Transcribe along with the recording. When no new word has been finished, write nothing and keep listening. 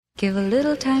Give a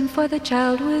little time for the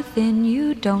child within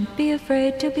you. Don't be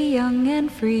afraid to be young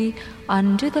and free.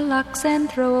 Undo the locks and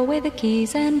throw away the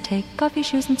keys and take off your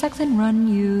shoes and socks and run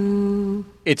you.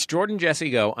 It's Jordan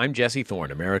Jesse Go. I'm Jesse Thorne,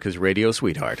 America's radio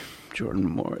sweetheart. Jordan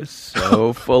Moore is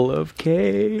so full of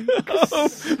cakes.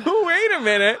 Oh, wait a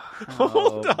minute.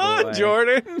 Hold on, boy.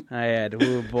 Jordan. I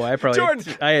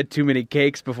had too many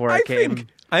cakes before I came.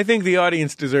 I think the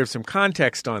audience deserves some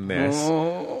context on this.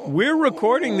 Oh. We're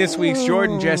recording this week's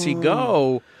Jordan Jesse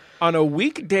Go on a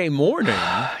weekday morning.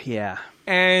 Yeah.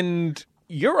 And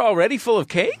you're already full of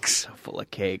cakes? So full of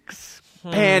cakes.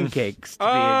 Pancakes, to be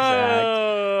exact.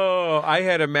 Oh, I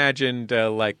had imagined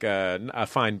like a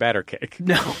fine batter cake.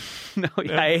 No.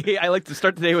 I like to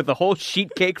start the day with a whole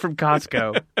sheet cake from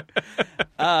Costco.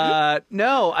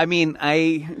 No, I mean,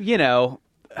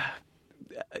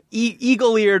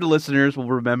 eagle-eared listeners will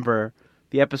remember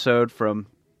the episode from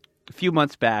a few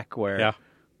months back where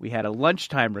we had a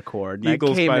lunchtime record.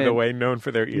 Eagles, by the way, known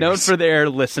for their ears. Known for their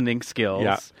listening skills.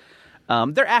 Yeah.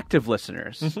 They're active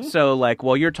listeners. Mm-hmm. So, like,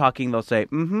 while you're talking, they'll say,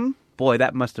 boy,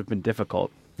 that must have been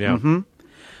difficult. Yeah. Mm-hmm.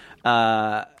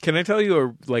 Can I tell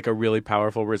you a really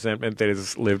powerful resentment that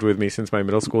has lived with me since my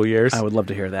middle school years? I would love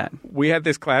to hear that. We had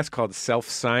this class called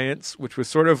self-science, which was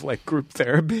sort of like group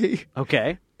therapy.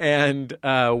 Okay. And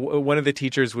one of the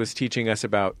teachers was teaching us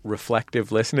about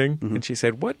reflective listening. Mm-hmm. And she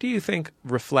said, what do you think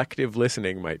reflective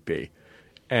listening might be?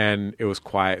 And it was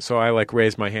quiet. So I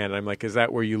raised my hand. And I'm like, is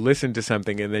that where you listen to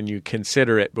something and then you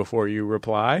consider it before you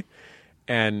reply?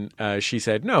 And she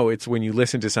said, no, it's when you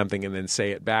listen to something and then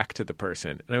say it back to the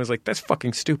person. And I was like, that's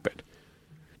fucking stupid.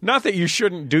 Not that you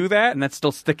shouldn't do that. And that's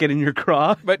still sticking in your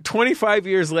craw. But 25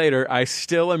 years later, I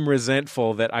still am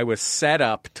resentful that I was set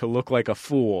up to look like a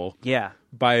fool. Yeah.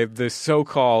 By the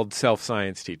so-called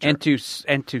self-science teacher. And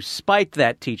to spite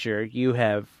that teacher, you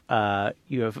have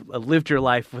lived your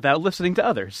life without listening to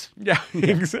others. Yeah,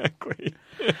 exactly.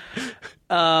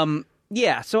 So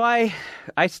I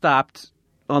stopped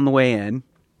on the way in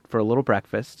for a little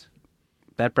breakfast.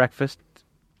 That breakfast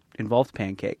involved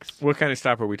pancakes. What kind of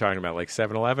stop are we talking about? Like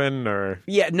 7-Eleven or?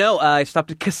 Yeah, no, I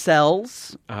stopped at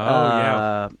Cassell's. Oh,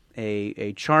 yeah.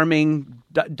 A charming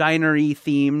diner-y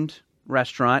themed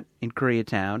restaurant in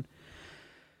Koreatown.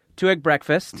 2-egg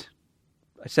breakfast.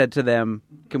 I said to them,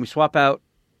 can we swap out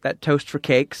that toast for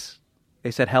cakes?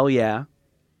 They said, hell yeah.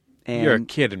 And you're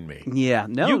kidding me. Yeah,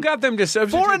 no. You got them to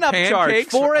substitute for an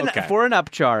upcharge. For an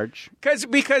upcharge.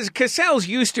 Because Cassell's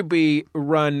used to be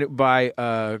run by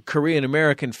a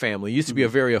Korean-American family. It used to be a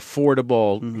very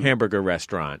affordable hamburger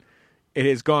restaurant. It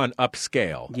has gone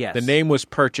upscale. Yes. The name was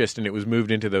purchased and it was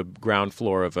moved into the ground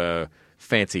floor of a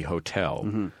fancy hotel.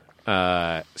 Mm-hmm.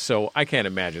 So I can't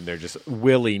imagine they're just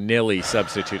willy-nilly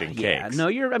substituting cakes. No,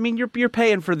 you're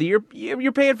paying for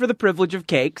you're paying for the privilege of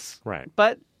cakes. Right.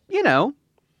 But,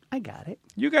 I got it.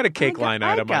 You got a cake line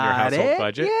item on your household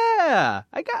budget. Yeah.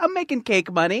 I'm making cake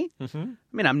money. Mm-hmm. I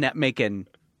mean, I'm not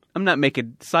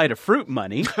making side of fruit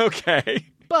money. Okay.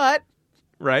 But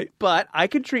right. But I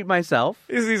could treat myself.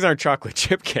 These aren't chocolate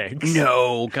chip cakes.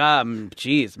 No,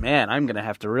 geez, man, I'm going to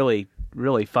have to really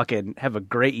fucking have a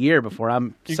great year before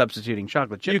I'm substituting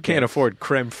chocolate chip cakes. You can't afford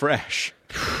creme fraiche.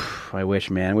 I wish,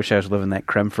 man. I wish I was living that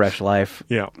creme fraiche life.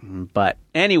 Yeah. But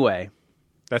anyway.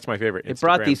 That's my favorite Instagram It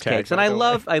brought these tag, cakes, and I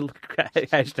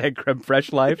hashtag creme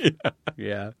fraiche life.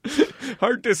 Yeah.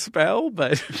 Hard to spell,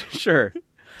 but sure.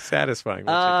 Satisfying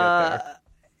once you get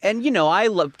there. And, I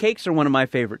love cakes are one of my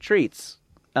favorite treats.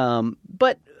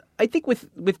 But I think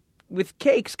with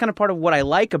cakes, kind of part of what I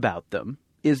like about them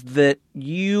is that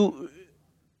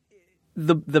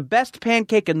the best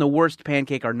pancake and the worst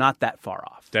pancake are not that far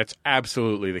off. That's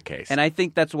absolutely the case. And I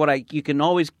think that's what you can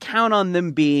always count on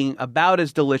them being about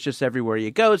as delicious everywhere you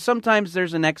go. Sometimes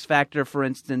there's an X factor, for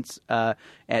instance, at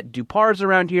Dupar's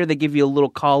around here, they give you a little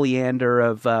coriander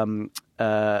of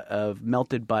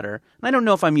melted butter. And I don't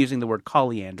know if I'm using the word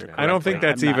coriander correctly. I don't think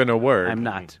that's even a word. I'm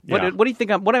not. Yeah. What do you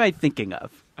think? What am I thinking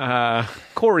of?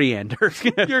 Coriander.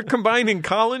 You're combining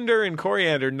colander and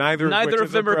coriander. Neither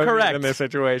of them are correct in this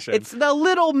situation. It's the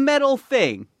little metal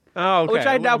thing. Oh, okay. Which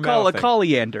I now call a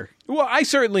coriander. Well, I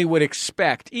certainly would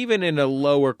expect, even in a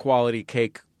lower quality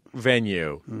cake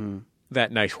venue,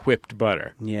 that nice whipped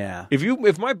butter. Yeah.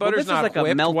 If my butter's not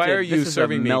whipped, why are you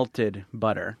serving me melted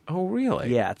butter? Oh,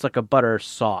 really? Yeah, it's like a butter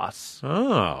sauce.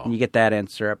 Oh. And you get that and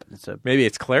syrup. Maybe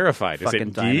it's clarified. Is it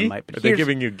ghee? Dynamite. Are they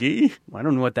giving you ghee? I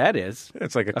don't know what that is.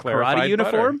 It's like a clarified karate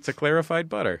uniform? Butter. It's a clarified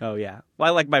butter. Oh, yeah. Well,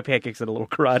 I like my pancakes in a little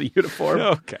karate uniform.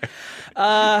 Okay.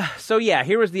 So, yeah,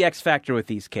 here was the X factor with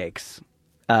these cakes.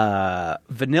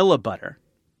 Vanilla butter.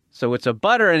 So it's a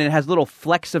butter and it has little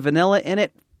flecks of vanilla in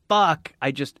it. Fuck.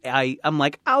 I'm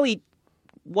like, I'll eat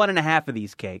one and a half of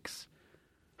these cakes.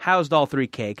 Housed all 3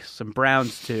 cakes, some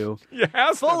browns too. You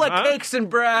housed Full them, of cakes and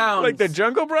browns. Like the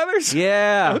Jungle Brothers?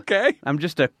 Yeah. Okay. I'm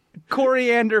just a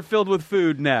coriander filled with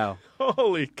food now.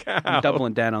 Holy cow. I'm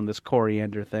doubling down on this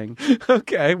coriander thing.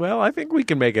 Okay, well, I think we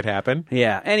can make it happen.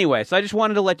 Yeah. Anyway, so I just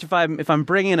wanted to let you if I'm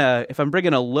bringing a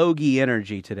Logie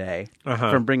energy today, if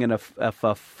I'm bringing a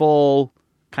full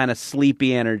kind of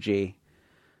sleepy energy,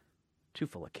 too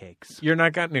full of cakes. You're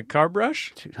not gotten a carb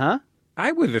rush? Huh?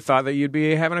 I would have thought that you'd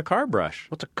be having a carb rush.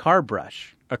 What's a carb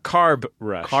rush? A carb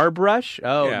rush. Carb rush?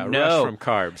 Oh, yeah, no. rush from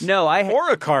carbs. No,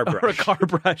 or a carb rush. Or a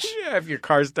carb rush. Yeah, if your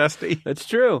car's dusty. That's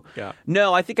true. Yeah.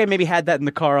 No, I think I maybe had that in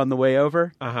the car on the way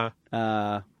over. Uh-huh.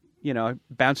 I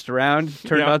bounced around,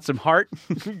 turned on some heart.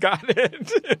 Got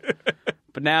it.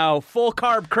 But now, full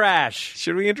carb crash.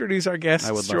 Should we introduce our guests,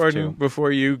 I would love Jordan, to.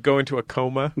 before you go into a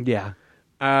coma? Yeah.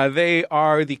 They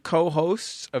are the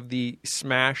co-hosts of the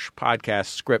Smash podcast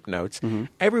Script Notes. Mm-hmm.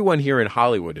 Everyone here in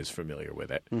Hollywood is familiar with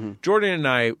it. Mm-hmm. Jordan and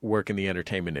I work in the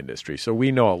entertainment industry, so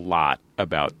we know a lot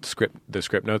about the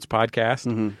Script Notes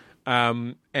podcast.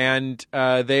 Mm-hmm. And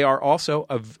they are also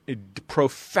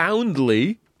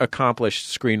profoundly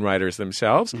accomplished screenwriters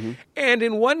themselves. Mm-hmm. And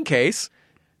in one case,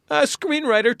 a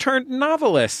screenwriter turned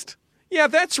novelist. Yeah,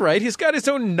 that's right. He's got his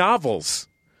own novels.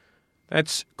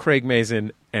 That's Craig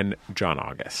Mazin and John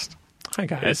August. Hi,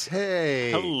 guys.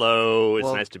 Hey. Hello. It's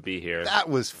nice to be here. That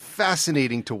was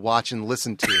fascinating to watch and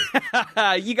listen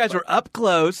to. You guys were up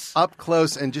close. Up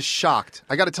close and just shocked.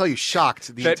 I got to tell you,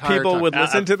 shocked the that entire people time. would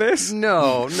listen to this?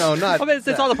 No, not. Well,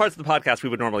 it's all the parts of the podcast we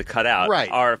would normally cut out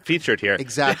are featured here.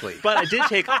 Exactly. But I did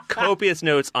take copious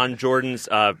notes on Jordan's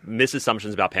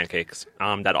misassumptions about pancakes,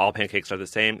 that all pancakes are the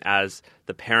same. As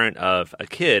the parent of a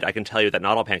kid, I can tell you that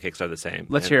not all pancakes are the same.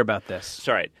 Let's hear about this. That's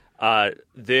right.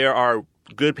 There are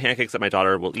good pancakes that my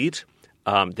daughter will eat.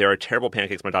 There are terrible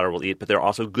pancakes my daughter will eat, but there are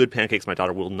also good pancakes my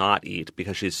daughter will not eat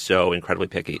because she's so incredibly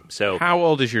picky. So, how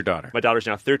old is your daughter? My daughter's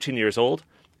now 13 years old,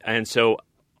 and so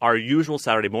our usual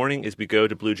Saturday morning is we go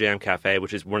to Blue Jam Cafe,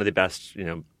 which is one of the best,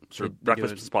 sort of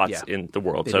breakfast spots in the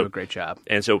world. They do a great job.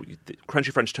 And so,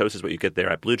 crunchy French toast is what you get there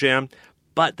at Blue Jam.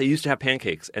 But they used to have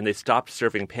pancakes, and they stopped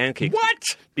serving pancakes.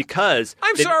 What? Because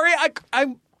I'm sorry.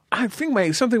 I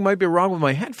think something might be wrong with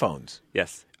my headphones.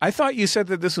 Yes. I thought you said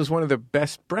that this was one of the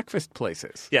best breakfast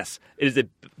places. Yes, it is the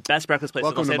best breakfast place.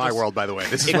 Welcome in Los to my Angeles. world, by the way.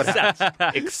 This is what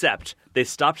happens. Except they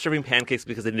stopped serving pancakes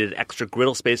because they needed extra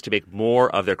griddle space to make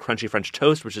more of their crunchy French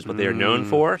toast, which is what they are known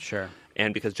for. Sure.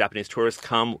 And because Japanese tourists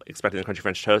come expecting the crunchy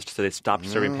French toast, so they stopped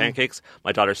serving pancakes.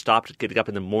 My daughter stopped getting up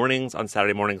in the mornings on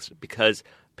Saturday mornings because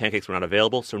pancakes were not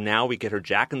available. So now we get her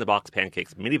Jack in the Box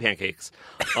pancakes, mini pancakes,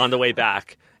 on the way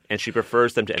back. And she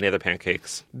prefers them to any other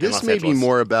pancakes. This may be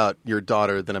more about your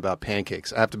daughter than about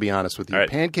pancakes. I have to be honest with you. Right.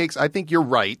 Pancakes, I think you're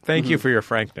right. Thank you for your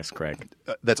frankness, Craig.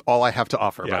 That's all I have to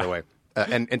offer, by Yeah. the way.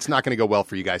 And it's not going to go well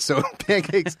for you guys. So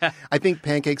pancakes, I think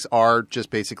pancakes are just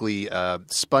basically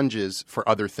sponges for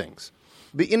other things.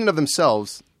 In and of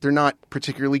themselves, they're not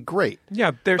particularly great.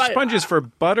 Yeah, they're sponges for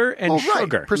butter and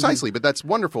sugar. Right, precisely, but that's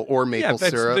wonderful. Or maple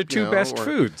that's syrup. the two best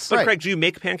foods. But Right. Craig, do you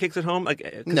make pancakes at home?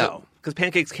 No. Because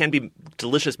pancakes can be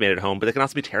delicious made at home, but they can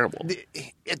also be terrible.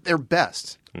 At their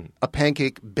best, a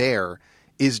pancake bear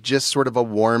is just sort of a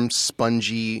warm,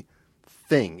 spongy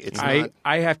thing. It's not.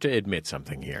 I have to admit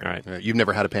something here. All right. You've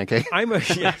never had a pancake?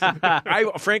 I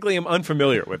frankly am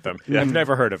unfamiliar with them. I've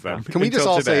never heard of them. Can we just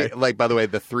until all today. say, like, by the way,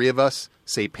 the three of us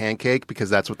say pancake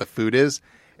because that's what the food is,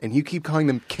 and you keep calling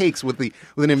them cakes with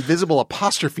an invisible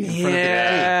apostrophe in front of the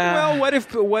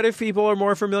cake. Well, what if people are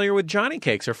more familiar with Johnny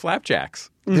cakes or flapjacks?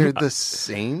 They're the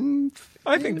same.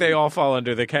 I think they all fall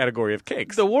under the category of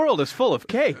cakes. The world is full of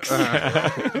cakes.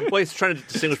 Well, he's trying to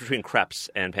distinguish between crepes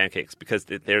and pancakes because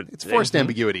they're It's forced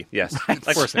ambiguity. Yes.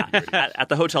 Forced ambiguity. At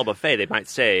the hotel buffet, they might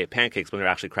say pancakes when they're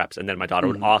actually crepes, and then my daughter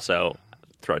would also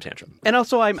throw a tantrum. And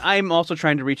also, I'm also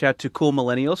trying to reach out to cool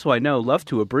millennials who I know love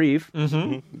to abrieve.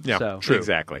 Yeah, So- true.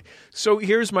 Exactly. So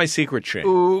here's my secret shame.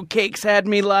 Ooh, cakes had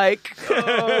me like.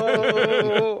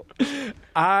 Oh.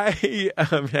 I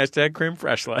hashtag cream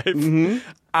fresh life.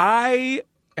 I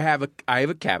have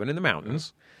a cabin in the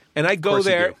mountains, and I go course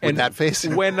you there do. With and that face?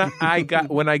 when I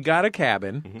got a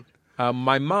cabin,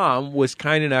 my mom was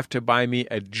kind enough to buy me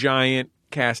a giant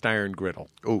cast iron griddle.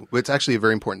 Oh, it's actually a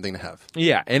very important thing to have.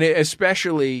 Yeah, and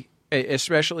especially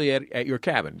at your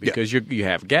cabin because you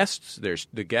have guests.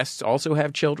 The guests also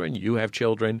have children. You have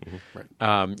children.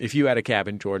 If you had a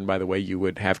cabin, Jordan, by the way, you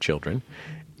would have children.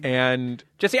 And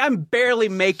Jesse, I'm barely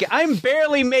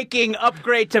making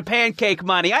upgrade to pancake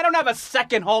money. I don't have a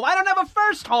second home. I don't have a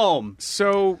first home.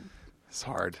 so It's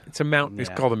hard. it's a mountain. It's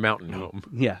called a mountain home.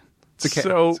 Yeah.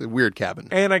 So, it's a weird cabin.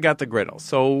 and I got the griddle.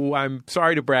 So I'm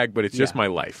sorry to brag, but it's just my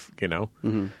life, you know?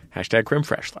 Hashtag Creme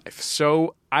Fresh life.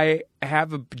 So I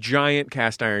have a giant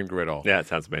cast iron griddle. Yeah, it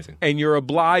sounds amazing. And you're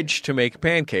obliged to make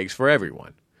pancakes for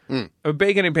everyone.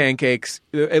 Bacon and pancakes,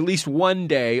 at least one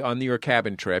day on your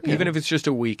cabin trip, even if it's just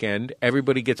a weekend,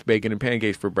 everybody gets bacon and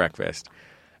pancakes for breakfast.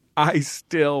 I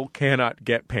still cannot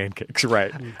get pancakes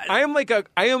right. I am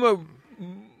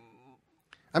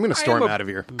I'm going to storm a out of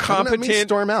here. competent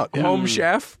storm out. home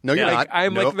chef. No, you're not.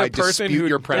 I'm No, like the I person dispute who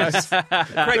your premise.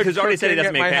 Craig, who's already said he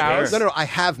doesn't make pancakes. No, I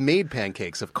have made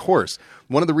pancakes, of course.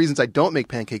 One of the reasons I don't make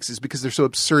pancakes is because they're so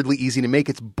absurdly easy to make.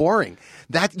 It's boring.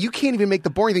 That you can't even make the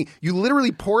boring thing. You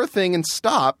literally pour a thing and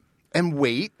stop and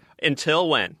wait. Until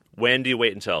when? When do you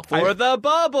wait until? For the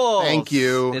bubbles. Thank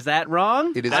you. Is that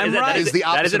wrong? It is. I'm that right. is the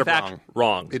opposite That is in of fact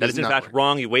wrong. It That is is in not fact right.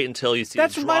 wrong. You wait until you see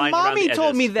That's it my drying around mommy the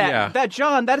told me edges. that. Yeah. That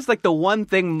John, that is like the one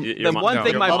thing. Your My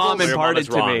your mom mom imparted is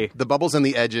to wrong. me. The bubbles and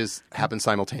the edges happen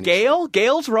simultaneously.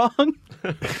 Gail's wrong.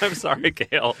 I'm sorry,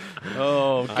 Gail.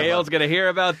 Oh, Gail's gonna hear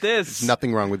about this.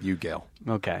 Nothing wrong with you, Gail.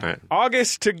 Okay. All right.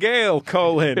 August to Gale, :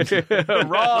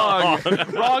 Wrong.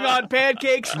 Wrong on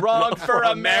pancakes. Wrong for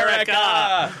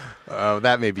America. Oh,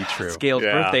 that may be true. It's Gail's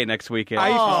Yeah. birthday next weekend. I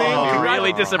think- It'd be Oh.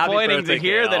 really Happy disappointing birthday, to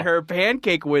hear Gail. that her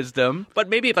pancake wisdom. But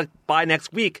maybe if, like, by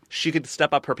next week, she could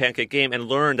step up her pancake game and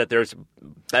learn that there's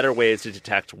better ways to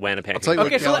detect when a pancake. tell you what,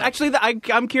 Okay, so Gail- actually,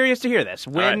 I'm curious to hear this.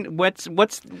 When what's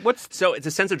So it's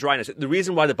a sense of dryness. The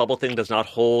reason why the bubble thing does not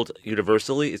hold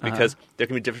universally is because there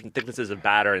can be different thicknesses of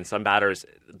batter. In some batters,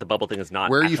 the bubble thing is not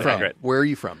Where are you actually from? accurate. Where are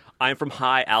you from? I'm from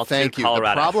high altitude Thank you.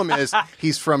 Colorado. The problem is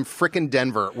he's from frickin'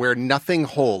 Denver, where nothing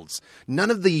holds. None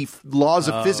of the laws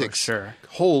of physics sure.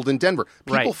 hold in Denver.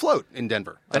 People Right. float in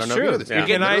Denver. I That's don't know true. if you know this. Yeah. You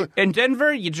get Literally- in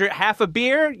Denver, you drink half a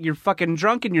beer, you're fucking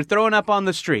drunk, and you're throwing up on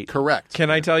the street. Correct. Can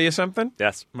I tell you something?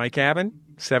 Yes. My cabin,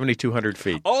 7,200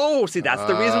 feet. Oh, see, that's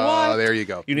the reason why. there you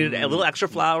go. You need a little extra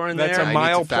flour in That's there. a I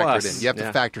mile need to factor plus. it in. You have to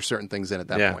Yeah. factor certain things in at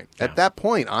that Yeah. point. At that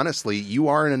point, honestly, you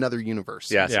are in another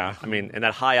universe. Yes. Yeah. I mean, in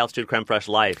that high altitude creme fraiche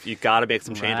life, you got to make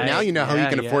some changes. Right. Now you know how you Yeah,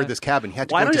 can yeah. afford this cabin. You had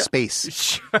to Why go don't into you-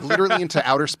 space. Literally into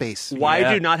outer space. Why Yeah.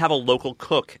 do you not have a local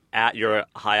cook at your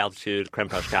high altitude creme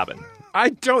fraiche cabin?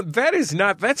 I don't.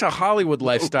 That's a Hollywood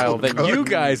lifestyle that you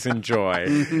guys enjoy.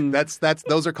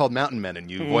 Those are called mountain men, and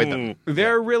you avoid them.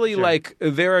 They're really like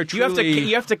there are You have to truly.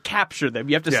 you have to capture them.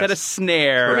 You have to Yes. set a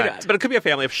snare. I mean, but it could be a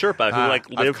family of Sherpa who like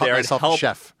I've live caught there and myself a help.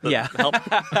 chef. Yeah. help.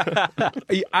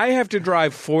 I have to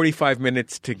drive 45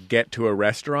 minutes to get to a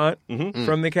restaurant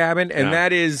from the cabin, and Yeah.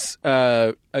 that is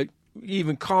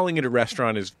even calling it a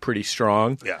restaurant is pretty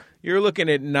strong. Yeah. You're looking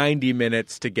at 90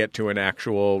 minutes to get to an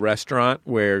actual restaurant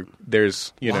where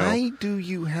there's, Why do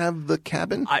you have the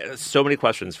cabin? So many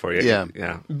questions for you.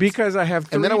 Yeah. because I have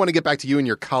three. And then I want to get back to you and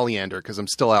your coriander because I'm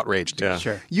still outraged. Yeah.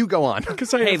 Sure. You go on.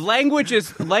 because I Hey, have, language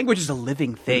is a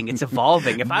living thing. It's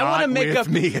evolving. If I want to Not make with up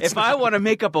me, it's if I want to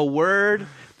make up a word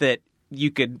that you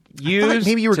could I use, thought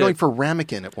maybe you were to- going for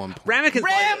ramekin at one point. Ramekin.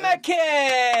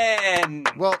 ramekin.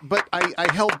 Well, but I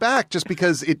held back just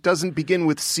because it doesn't begin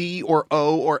with C or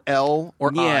O or L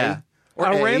or Yeah. I or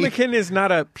a A. ramekin is not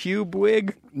a pube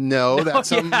wig. No,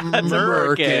 that's a yeah, that's a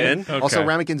merkin. merkin. Also, Okay.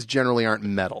 ramekins generally aren't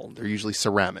metal; they're usually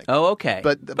ceramic. Oh, okay.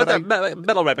 But But I, the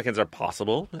metal ramekins are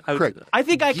possible. I would- correct. I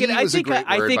think I can. Ghee I was a think. great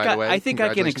I word, think. by the way. I think I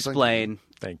can Congratulations on explain.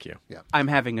 Thank you. I'm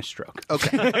having a stroke.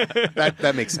 Okay,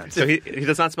 that makes sense. So he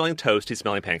does not smelling toast. He's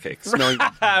smelling pancakes. Smelling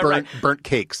burnt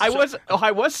cakes. I was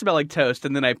smelling toast,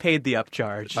 and then I paid the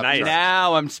upcharge. Nice.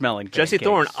 Now I'm smelling Jesse pancakes.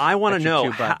 Thorne, I want to Extra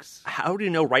know $2. how do you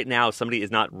know right now somebody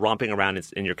is not romping around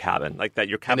in your cabin, like that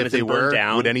your and cabin if they isn't burned were,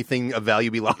 down? would anything of value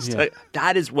be lost? Like,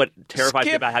 that is what terrifies me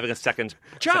Skip. about having a second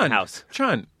John, house.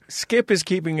 John, Skip is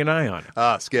keeping an eye on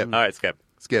it. Skip. All right, Skip.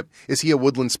 Skip. Is he a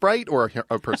woodland sprite or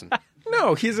a person?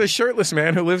 No, he's a shirtless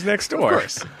man who lives next door.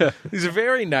 Of course. He's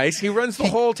very nice. He runs the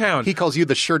whole town. He calls you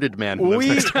the shirted man who lives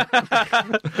we next door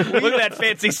Look at that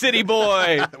fancy city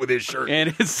boy with his shirt,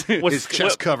 and his his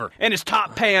chest cover. and his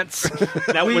top pants.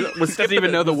 Now, He was Skip doesn't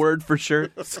even know the word for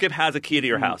shirt. Skip has a key to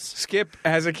your house. Skip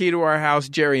has a key to our house.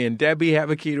 Jerry and Debbie have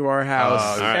a key to our house.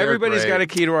 Oh, they're Everybody's great. got a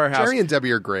key to our house. Jerry and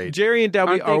Debbie are great. Jerry and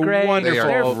Debbie Aren't they are great? wonderful. They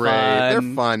are They're great. fun.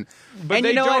 They're fun. But and they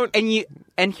you know don't. what?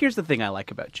 And here's the thing I like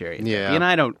about Jerry and Yeah.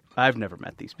 Debbie. And I've never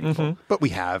met these people. But we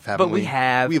have, haven't But we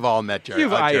have. We've all met Jerry.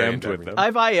 You've Jerry IM'd and Debbie. with them.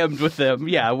 I've IM'd with them.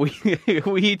 Yeah, we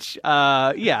each.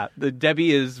 The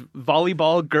Debbie is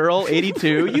volleyball girl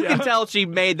 82. You can tell she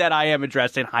made that IM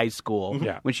address in high school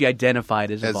Yeah. when she identified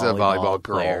as a volleyball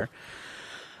girl. player.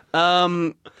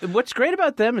 What's great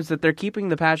about them is that they're keeping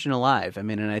the passion alive. I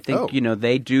mean, and I think Oh.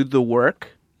 they do the work.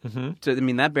 So, I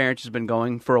mean, that marriage has been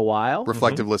going for a while.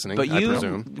 Reflective listening, But I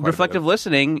presume. Quite a bit reflective of-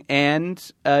 listening,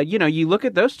 and, you look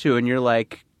at those two and you're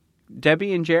like,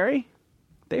 Debbie and Jerry,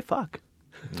 they fuck.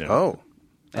 Oh.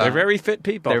 They're very fit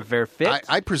people. They're very fit.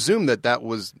 I presume that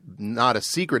was not a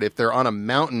secret. If they're on a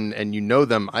mountain and you know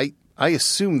them, I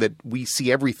assume that we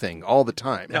see everything all the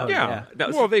time. Oh, yeah. No,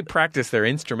 Well, they practice their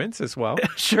instruments as well.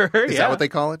 Sure, Is that what they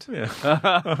call it?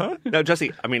 Yeah. No,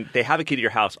 Jesse, I mean, they have a key to your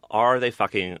house. Are they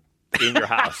fucking in your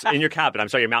house? In your cabin? I'm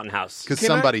sorry, your mountain house. Because Can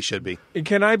somebody should be.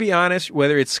 Can I be honest?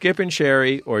 Whether it's Skip and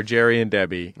Sherry or Jerry and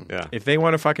Debbie, Yeah. if they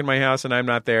want to fuck in my house and I'm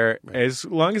not there, as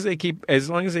long as they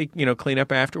clean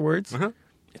up afterwards,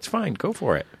 it's fine. Go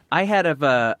for it. I have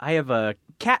a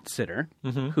cat sitter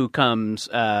who comes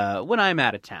when I'm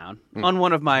out of town on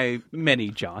one of my many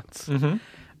jaunts.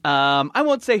 I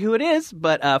won't say who it is,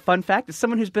 but fun fact, it's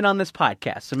someone who's been on this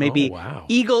podcast. So maybe wow.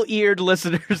 eagle-eared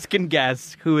listeners can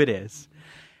guess who it is.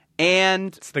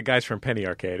 And It's the guys from Penny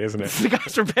Arcade, isn't it? the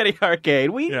guys from Penny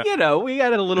Arcade. We had a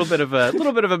little bit of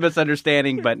a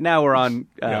misunderstanding, but now we're on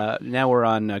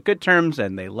good terms,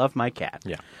 and they love my cat.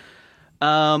 Yeah.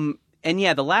 And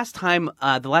yeah, the last time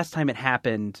it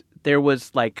happened, there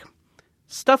was like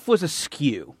stuff was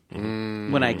askew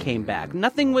when I came back.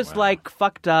 Nothing was like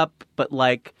fucked up, but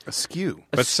like Askew.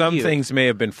 But some askew. things may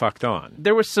have been fucked on.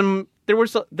 There was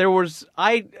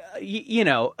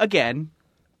again,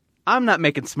 I'm not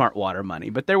making smart water money,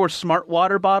 but there were smart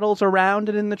water bottles around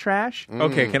and in the trash.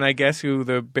 Okay, can I guess who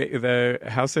the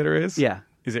house sitter is? Yeah.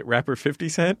 Is it rapper 50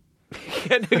 Cent?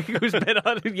 Who's been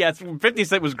on? Yes, 50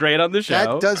 Cent was great on the show.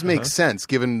 That does make sense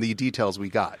given the details we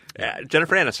got.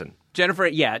 Jennifer Aniston. Jennifer,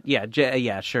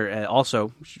 sure.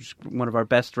 Also, she's one of our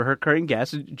best recurring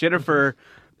guests. Jennifer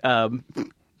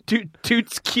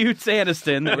Toots Cutes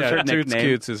Aniston. That was her Toots nickname.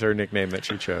 Cutes is her nickname that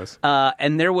she chose.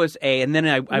 And there was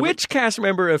Which cast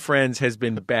member of Friends has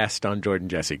been best on Jordan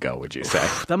Jesse Go, would you say?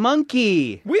 the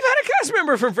monkey. We've had a cast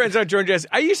member from Friends on Jordan Jesse.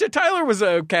 Aisha Tyler was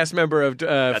a cast member of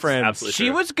Friends. absolutely She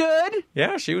true. was good.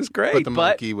 Yeah, she was great. But the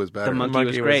monkey was better. The monkey, monkey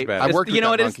was was great. better. I worked with you know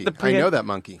that what it is? monkey. I know that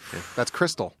monkey. That's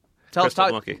Crystal. Tell us,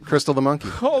 Crystal Monkey. Crystal the monkey.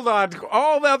 Hold on.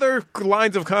 All the other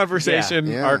lines of conversation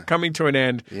Yeah. are coming to an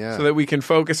end Yeah. so that we can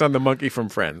focus on the monkey from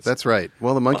Friends. That's right.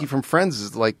 Well, the monkey from Friends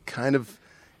is like kind of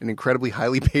an incredibly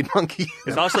highly paid monkey.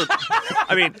 It's also,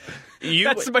 I mean,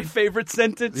 That's my favorite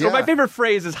sentence. Yeah. Or my favorite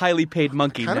phrase is highly paid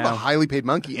monkey kind now. of a highly paid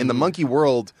monkey. In the monkey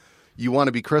world, you want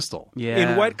to be Crystal. yeah.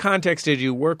 In what context did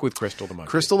you work with Crystal the monkey?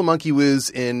 Crystal the monkey was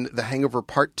in The Hangover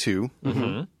Part 2.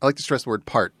 Mm-hmm. I like to stress the word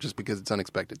part just because it's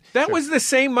unexpected. That was the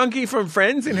same monkey from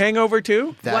Friends in Hangover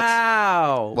 2? That's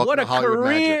Wow. Welcome What to a Hollywood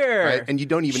career. Magic, right? And you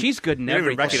don't even... She's good in You don't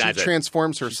even everything. recognize She it.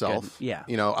 transforms herself. good. Yeah.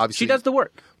 You know, obviously... She does the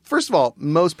work. First of all,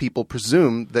 most people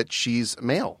presume that she's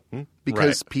male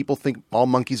because people think all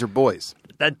monkeys are boys.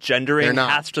 that gendering They're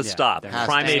not. has to stop. Has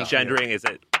to Primate stop. gendering is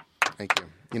it. Thank you.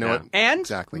 You know Yeah. what? And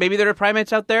exactly. maybe there are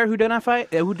primates out there who don't identify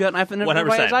as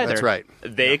 100%. either. That's right.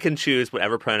 They can choose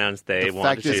whatever pronouns they The want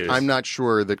fact to is, choose. I'm not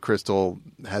sure that Crystal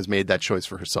has made that choice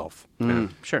for herself.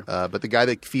 Sure. But the guy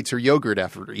that feeds her yogurt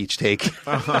after each take,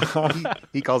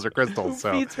 he calls her Crystal.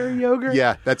 So Eats her yogurt.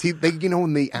 yeah, that's when the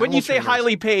When you animal say trainers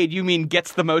highly paid, you mean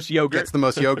gets the most yogurt. gets the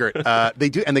most yogurt. They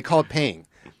do, and they call it paying.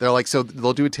 They're like, so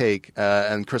they'll do a take,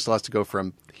 and Crystal has to go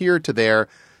from here to there,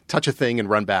 touch a thing, and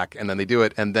run back, and then they do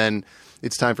it, and then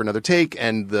it's time for another take,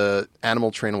 and the animal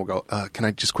trainer will go, "Can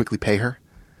I just quickly pay her?"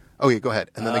 Oh yeah, go ahead.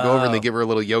 And then they go over and they give her a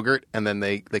little yogurt, and then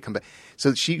they come back.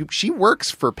 So she works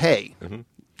for pay,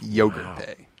 yogurt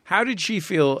pay. How did she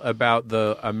feel about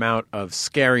the amount of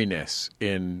scariness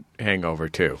in Hangover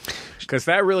 2? Because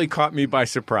that really caught me by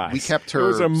surprise. We kept her It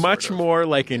was a sort much of- more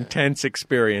intense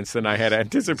experience than I had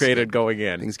anticipated going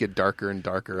in. Things get darker and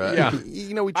darker. Yeah.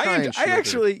 We try and I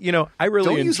actually, I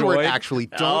really don't use the word enjoyed. actually.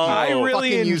 Don't I you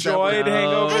really fucking use that word. enjoyed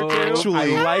Hangover 2.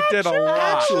 Actually. I liked it a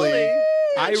lot.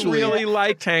 I Actually. really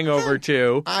liked Hangover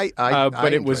 2, I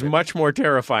but it was enjoyed it. much more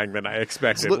terrifying than I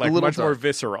expected. It's a little much more dark.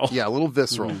 visceral. Yeah, a little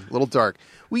visceral, a little dark.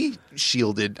 We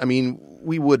shielded. I mean,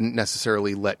 we wouldn't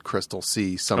necessarily let Crystal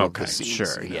see some of the Okay, scenes.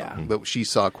 sure, you know, yeah. But she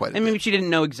saw quite a And bit. maybe she didn't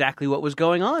know exactly what was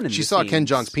going on in She the saw Ken scenes.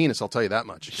 Jeong's penis, I'll tell you that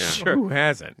much. Sure. Who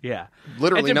hasn't? Yeah.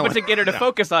 Literally and no But one. to get her to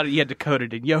focus on it, you had to coat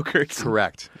it in yogurt.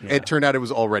 Correct. It turned out it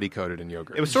was already coated in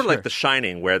yogurt. It was sort of like The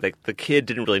Shining, where the kid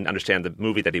didn't really understand the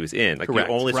movie that he was in. Like Correct.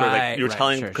 you only sort of Right, you were right,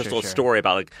 telling sure, Crystal a sure. story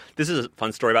about this is a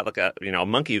fun story about a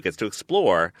monkey who gets to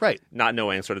explore, Right. Not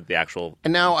knowing sort of the actual.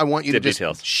 And now I want you to The just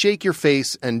details. shake your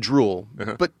face and drool,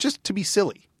 but just to be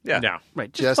silly. Yeah. No.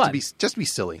 Right. Just fun. to be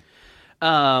silly.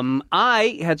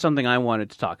 I had something I wanted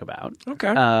to talk about.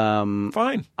 Okay.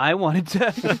 Fine. I wanted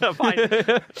to. Fine.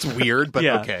 It's weird, but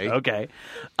okay. Okay.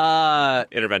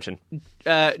 Intervention.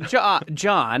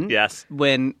 John. Yes.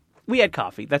 When we had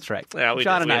coffee. That's right. Yeah, we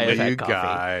John did. and I We have had had You coffee.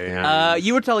 guy. Yeah.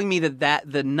 You were telling me that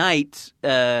the night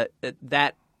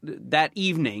that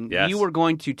evening, Yes. you were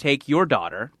going to take your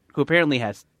daughter, who apparently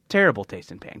has terrible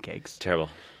taste in pancakes, Terrible.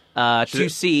 to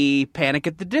see Panic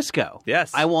at the Disco.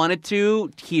 Yes. I wanted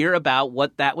to hear about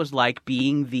what that was like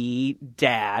being the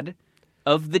dad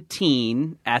of the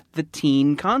teen at the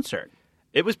teen concert.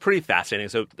 It was pretty fascinating.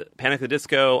 So Panic at the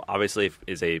Disco obviously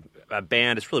is a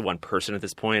band. It's really one person at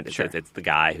this point. It's the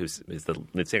guy who's the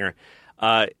lead singer.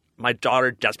 My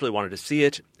daughter desperately wanted to see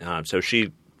it, so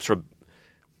she sort of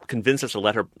convinced us to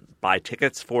let her buy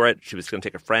tickets for it. She was going to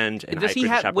take a friend, and Does I he agreed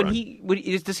to have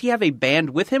chaperone. does he have a band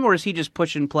with him, or is he just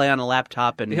push and play on a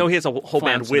laptop and He has a whole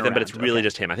band flouncing with him, but around? it's really Okay.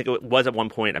 just him. I think it was at one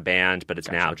point a band, but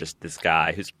it's now just this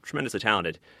guy who's tremendously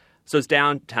talented. So it's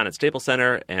downtown at Staples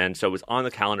Center, and so it was on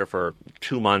the calendar for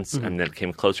 2 months, and then it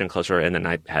came closer and closer, and then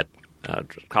I had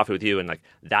coffee with you, and like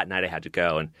that night I had to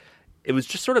go, and it was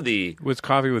just sort of Was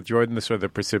Coffee with Jordan the sort of the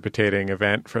precipitating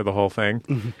event for the whole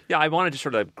thing? yeah, I wanted to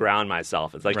sort of ground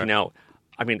myself. It's like, Right.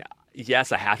 I mean,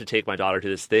 yes, I have to take my daughter to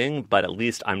this thing, but at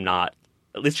least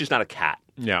she's not a cat.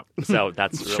 Yeah. So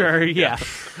that's really, Sure, yeah.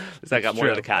 So I got more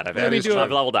than a cat. I've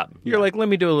leveled up. You're like, let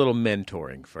me do a little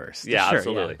mentoring first. Yeah, Sure,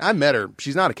 absolutely. I met her.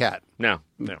 She's not a cat. No.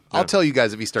 No. I'll tell you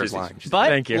guys if he starts She's- lying. But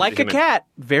Thank you. like a Human. cat,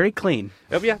 very clean.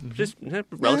 Oh, yeah, just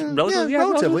relatively.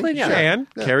 relatively. Yeah. Sure. And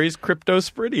carries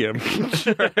cryptosporidium.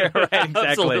 Right, exactly.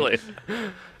 Absolutely.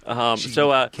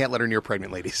 So Can't let her near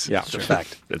pregnant ladies. Yeah, It's a sure.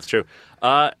 fact. that's true.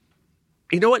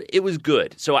 You know what? It was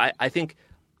good. So I think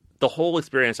the whole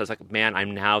experience, I was like, man,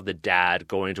 I'm now the dad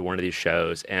going to one of these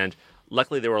shows. And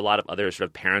luckily there were a lot of other sort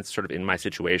of parents sort of in my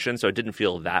situation, so it didn't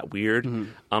feel that weird.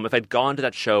 If I'd gone to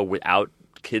that show without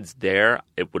kids there,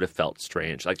 it would have felt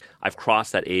strange. Like I've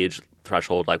crossed that age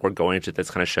threshold. Like we're going to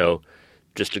this kind of show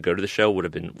just to go to the show would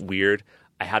have been weird.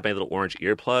 I had my little orange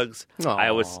earplugs.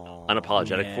 I was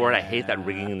unapologetic for it. I hate that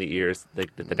ringing in the ears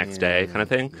the next day kind of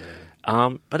thing.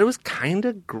 But it was kind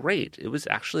of great. It was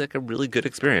actually like a really good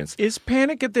experience. Is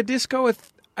Panic at the Disco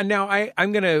now,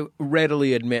 I'm going to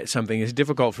readily admit something is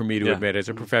difficult for me to admit as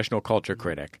a professional culture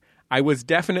critic. I was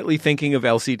definitely thinking of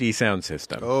LCD Sound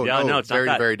System. Oh, Yeah, no, it's not very,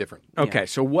 that. very different. Okay,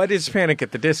 so what is Panic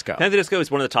at the Disco? Panic at the Disco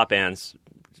is one of the top bands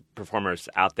performers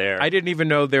out there. I didn't even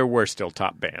know there were still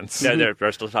top bands. There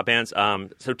are still top bands.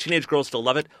 So teenage girls still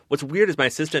love it. What's weird is my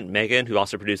assistant Megan, who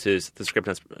also produces the script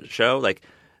on the show. Like,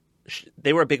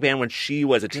 they were a big band when she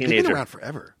was a teenager. They've been around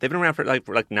forever. They've been around for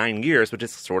like 9 years, which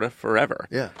is sort of forever.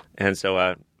 Yeah. And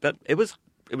so but it was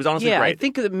honestly Yeah, great. I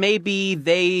think that maybe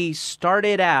they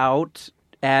started out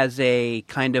as a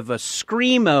kind of a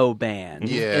screamo band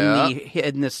Yeah.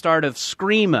 in the start of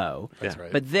screamo. That's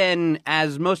right. But then,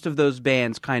 as most of those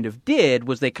bands kind of did,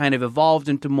 was they kind of evolved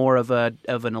into more of an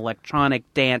electronic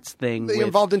dance thing. They with,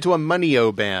 evolved into a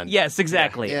Money-O band. Yes,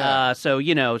 exactly. Yeah. So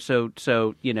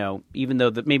even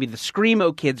though maybe the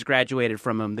screamo kids graduated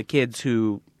from them, the kids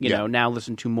who now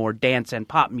listen to more dance and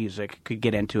pop music could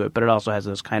get into it. But it also has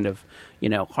those kind of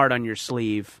heart on your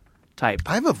sleeve type.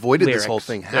 I've avoided lyrics. this whole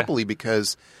thing happily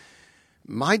because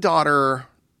my daughter,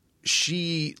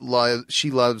 she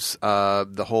loves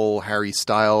the whole Harry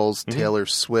Styles, Taylor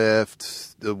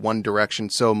Swift, the One Direction.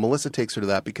 So Melissa takes her to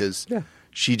that because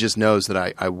she just knows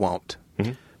that I won't.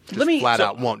 Flat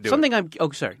out won't do something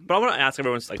it. sorry. But I want to ask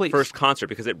everyone's Please. first concert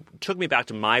because it took me back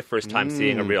to my first time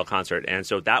seeing a real concert, and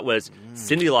so that was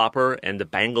Cyndi Lauper, and the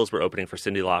Bangles were opening for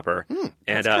Cyndi Lauper.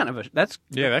 And That's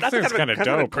Yeah, that sounds kind of a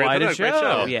dope. great, Quite a great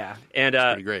show. Yeah. and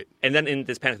pretty great. And then in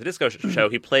this Panic at the Disco show,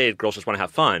 he played "Girls Just Want to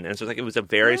Have Fun," and so it was a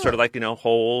very sort of like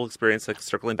whole experience, like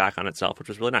circling back on itself, which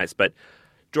was really nice. But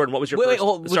Jordan, what was your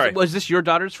first? Was this your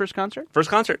daughter's first concert? First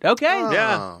concert. Okay.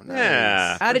 Yeah, nice.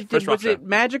 yeah. How First rock was it show.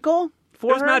 magical for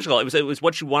It was her? magical. It was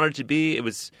what she wanted it to be. It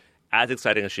was as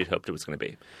exciting as she'd hoped it was going to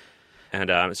be.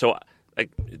 And so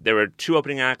there were two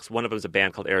opening acts. One of them was a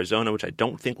band called Arizona, which I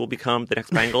don't think will become the next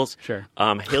Bangles. Sure.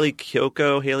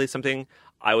 Haley something.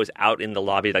 I was out in the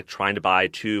lobby trying to buy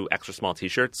 2 extra small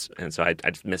T-shirts, and so I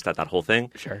just missed out that whole thing.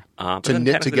 Sure. But To then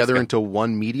knit Panic at the together Disco- into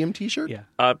one medium T-shirt?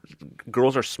 Yeah.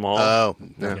 girls are small. Oh,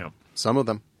 yeah. Some of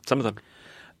them. Some of them.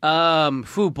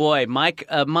 Boy, Mike.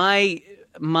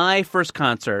 My first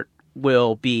concert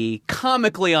will be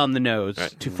comically on the nose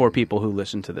for people who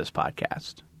listen to this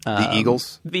podcast. The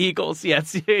Eagles? The Eagles,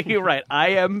 yes. You're right. I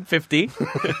am 50.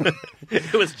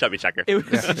 It was Chubby Checker.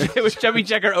 It was Chubby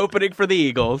Checker opening for the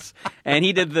Eagles, and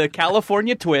he did the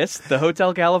California Twist, the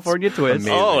Hotel California Twist.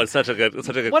 Amazing. Oh, it's such a good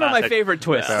One of my classic. favorite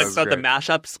twists. That It's was about the great.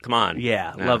 mashups. Come on.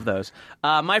 Yeah, love those.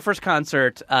 My first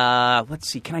concert, let's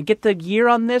see, can I get the year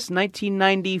on this?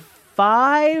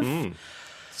 1995?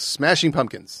 Smashing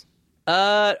Pumpkins.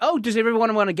 Does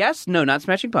everyone want to guess? No, not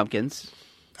Smashing Pumpkins.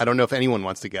 I don't know if anyone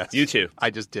wants to guess. You two. I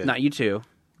just did. Not you two.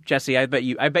 Jesse, I bet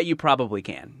you probably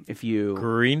can. If you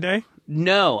Green Day?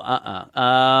 No,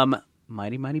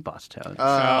 Mighty Mighty Boss Tones.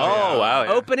 Oh, wow.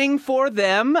 Yeah. Opening for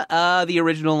them, the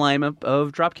original lineup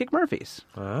of Dropkick Murphys.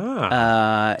 So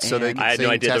they I had no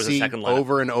sing idea there was a Tessie second lineup.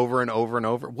 over and over and over and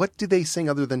over. What do they sing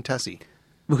other than Tessie?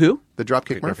 Who? The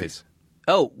Dropkick Murphys.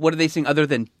 Oh, what do they sing other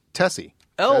than? Tessie.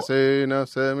 Oh. Tessie, no,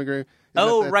 Semi-Green.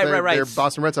 Oh, That's right. Their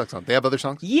Boston Red Sox song. They have other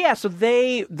songs? Yeah, so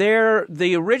the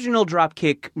original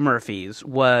Dropkick Murphys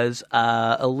was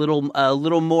a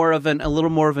little more of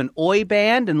an oi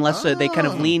band, and less they kind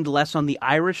of leaned less on the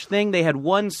Irish thing. They had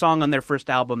one song on their first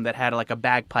album that had like a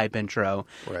bagpipe intro,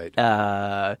 Right.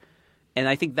 and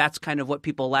I think that's kind of what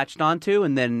people latched onto.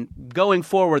 And then going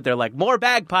forward, they're like more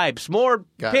bagpipes, more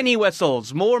Got penny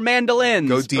whistles, more mandolins.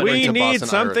 Go deeper We into need Boston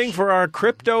something Irish. for our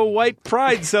crypto white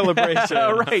pride celebration.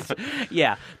 Right.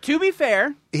 Yeah. To be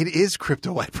fair, It is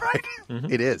Crypto White Pride.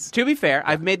 It is. To be fair,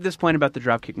 I've made this point about the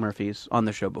Dropkick Murphys on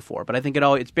the show before, but I think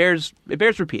it bears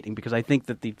repeating because I think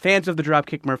that the fans of the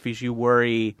Dropkick Murphys you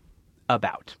worry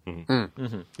about.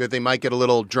 That they might get a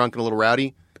little drunk and a little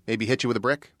rowdy. Maybe hit you with a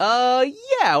brick.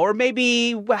 Yeah, or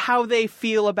maybe how they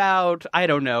feel about, I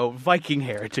don't know, Viking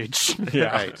heritage.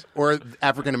 Yeah. Right. Or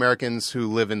African Americans who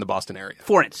live in the Boston area.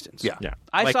 For instance. Yeah. Yeah.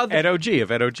 I like saw the Ed O.G. of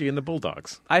Ed O.G. and the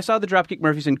Bulldogs. I saw the Dropkick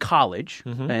Murphys in college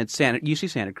at UC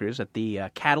Santa Cruz at the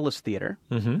Catalyst Theater.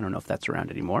 I don't know if that's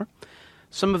around anymore.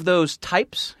 Some of those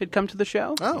types had come to the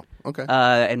show. Oh, okay.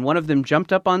 And one of them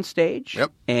jumped up on stage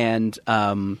Yep. and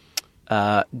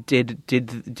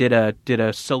did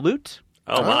a salute.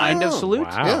 Oh, wow. Kind of salute.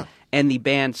 Wow. Yeah. And the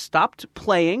band stopped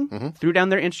playing, threw down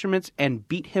their instruments, and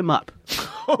beat him up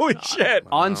Holy shit.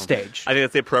 on stage. I think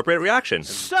that's the appropriate reaction.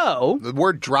 So, The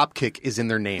word dropkick is in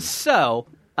their name.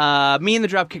 me and the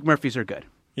Dropkick Murphys are good.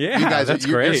 Yeah, You guys that's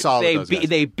you're great. solid. They those guys.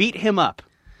 they beat him up.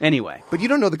 Anyway. But you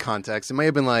don't know the context. It may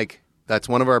have been like, that's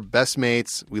one of our best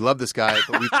mates. We love this guy,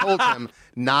 but we told him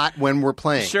not when we're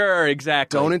playing. Sure,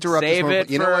 exactly. Don't interrupt us Save when we're- it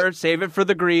you know what? Save it for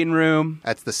the green room.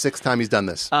 That's the 6th time he's done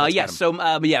this. Let's Yeah, get him. so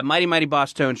Mighty Mighty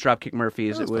Boss Tones, Dropkick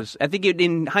Murphys. It was. I think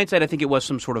in hindsight, I think it was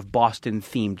some sort of Boston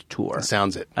themed tour.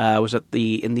 Sounds it. It was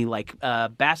in the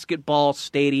basketball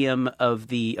stadium of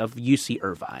UC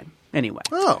Irvine. Anyway,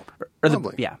 Oh, or the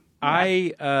lovely.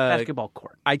 basketball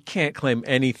court. I can't claim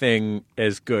anything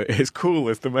as cool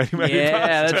as the Mighty Mighty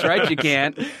Yeah, Boss that's right. You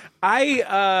can't.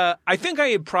 I think I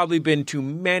had probably been to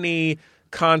many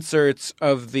concerts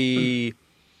of the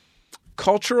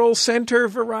cultural center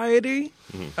variety,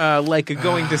 like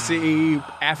going to see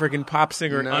African pop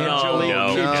singer Angelique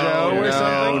Kidjo or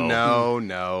something.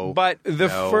 No. But the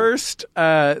first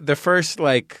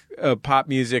pop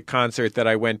music concert that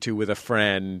I went to with a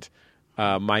friend,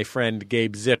 my friend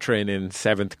Gabe Zitrin in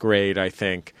 7th grade, I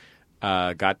think,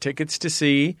 got tickets to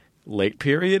see late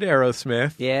period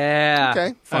Aerosmith. Yeah.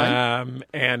 Okay, fine.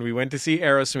 And we went to see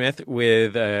Aerosmith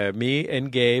with me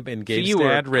and Gabe and So Gabe's you were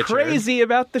dad, Richard. crazy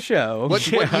about the show. What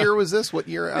year was this? What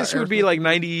year? This would be like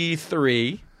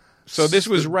 93. So this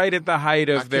was right at the height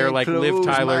of their can't like Liv close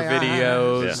Tyler my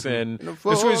videos, eyes. and No,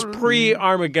 this was for-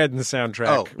 pre-Armageddon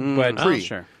soundtrack. but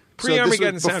Sure. So this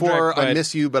pre-Armageddon was before soundtrack. I but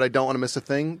Miss You, but I Don't Want to Miss a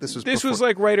Thing? This was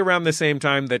like right around the same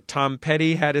time that Tom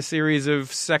Petty had a series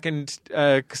of second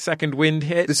wind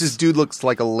hits. This is Dude Looks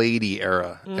Like a Lady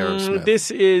era Aerosmith.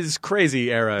 This is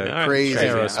crazy era. Crazy.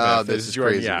 Aerosmith. Oh, this is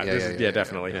Jordan- crazy. Yeah, Yeah, this yeah, is- yeah,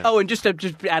 definitely. Oh, and just to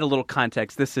add a little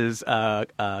context, this is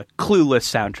Clueless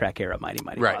soundtrack era Mighty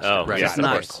Mighty Right. Boss Tones. Oh, right. It's Yeah, of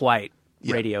not course. quite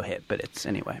Yeah. radio hit, but it's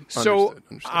anyway. So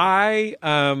Understood. I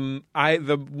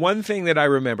the one thing that I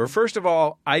remember, first of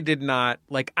all, I did not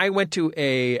like. I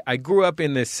grew up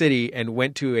in the city and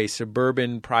went to a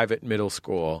suburban private middle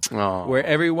school Oh. where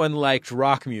everyone liked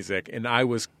rock music, and I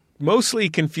was mostly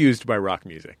confused by rock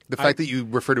music. The fact that you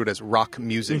refer to it as rock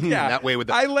music, Yeah. in that way with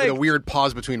I like- a weird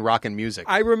pause between rock and music.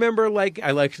 I remember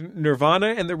I liked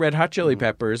Nirvana and the Red Hot Chili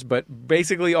Peppers, but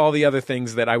basically all the other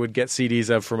things that I would get CDs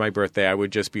of for my birthday, I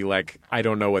would just be like, I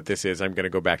don't know what this is. I'm going to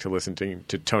go back to listening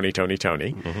to Tony.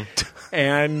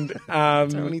 And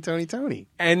Tony.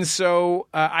 And so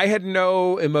I had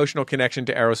no emotional connection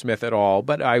to Aerosmith at all,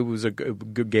 but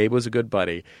Gabe was a good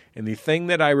buddy. And the thing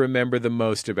that I remember the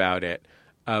most about it,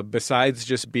 besides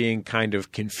just being kind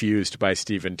of confused by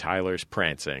Steven Tyler's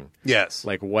prancing. Yes.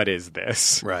 Like, what is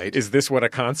this? Right. Is this what a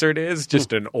concert is?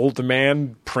 Just an old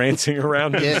man prancing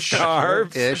around in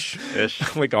scarves?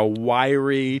 Ish. Like a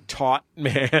wiry, taut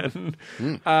man.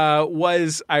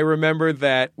 I remember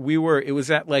that it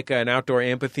was at like an outdoor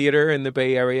amphitheater in the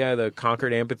Bay Area, the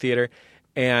Concord Amphitheater,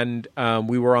 and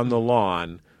we were on the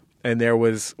lawn. And there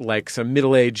was like some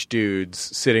middle-aged dudes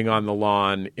sitting on the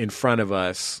lawn in front of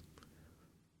us,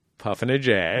 puffing a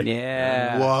J.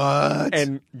 Yeah. What?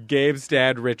 And Gabe's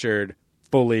dad, Richard,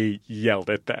 fully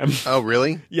yelled at them. Oh,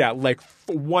 really? Yeah, like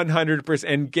 100%.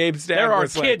 And Gabe's dad There are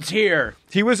was kids here.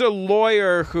 He was a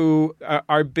lawyer who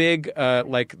our big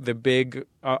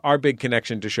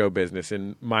connection to show business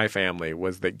in my family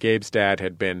was that Gabe's dad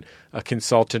had been a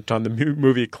consultant on the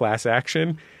movie Class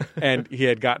Action, and he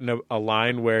had gotten a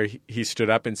line where he stood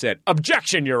up and said,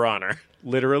 "Objection, Your Honor."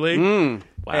 Literally. Wow.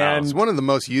 And It's one of the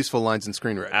most useful lines in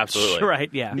screenwriting. Absolutely. Right,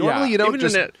 yeah. Normally, you don't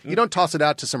Even you don't toss it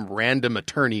out to some random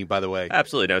attorney. By the way,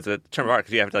 Absolutely. No, it's a term of art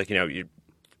because you have to,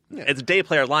 it's a day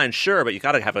player line, sure, but you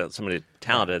got to have somebody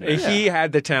talented. he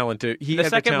had the talent to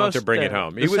bring it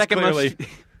home. He was clearly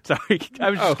Sorry, I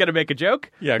was just going to make a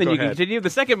joke. Yeah, then go you ahead. continue. The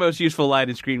second most useful line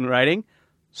in screenwriting.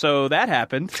 So that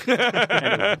happened.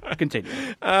 Anyway, continue.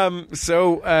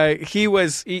 So he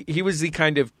was the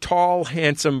kind of tall,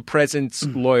 handsome presence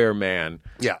lawyer man,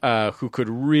 who could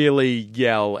really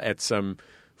yell at some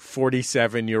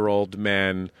 47-year-old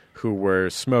men who were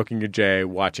smoking a J,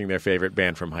 watching their favorite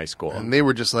band from high school. and they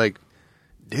were just like,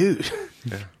 "Dude,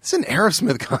 it's an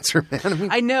Aerosmith concert, man." I mean,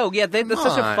 I know. Yeah, that's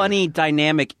such a on. funny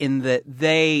dynamic in that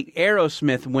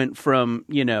Aerosmith went from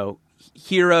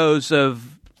heroes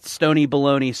of Stony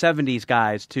Baloney 70s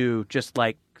guys to just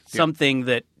like something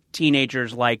that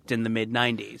teenagers liked in the mid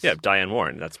 90s. Yeah, Diane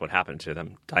Warren. That's what happened to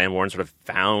them. Diane Warren sort of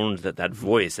found that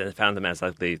voice and found them as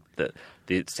like the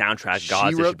soundtrack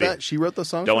gods. she wrote that. She wrote the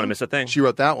song. Don't want to miss a thing. She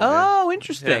wrote that one. yeah. Oh,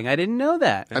 interesting. I didn't know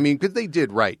that. I mean, because they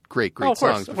did write great of course,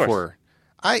 songs of course. before.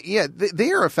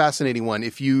 They are a fascinating one.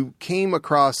 If you came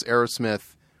across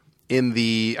Aerosmith in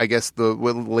the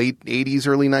late 80s,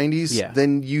 early 90s, Yeah.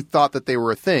 then you thought that they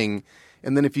were a thing.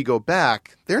 And then if you go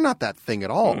back, they're not that thing at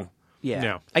all. Yeah.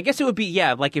 No. I guess it would be,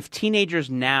 like if teenagers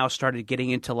now started getting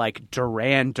into like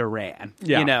Duran Duran.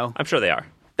 Yeah. I'm sure they are.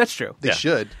 That's true. They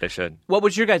should. They should. What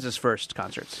was your guys' first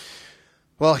concerts?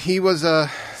 Well, he was a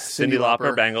Cyndi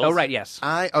Lauper, Bangles. Oh, right, yes.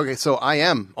 So I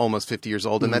am almost 50 years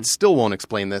old, and that still won't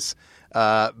explain this.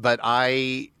 But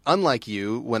I, unlike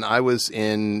you, when I was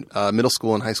in middle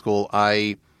school and high school,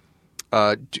 I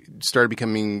started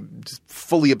becoming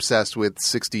fully obsessed with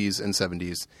 60s and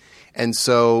 70s. And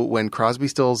so when Crosby,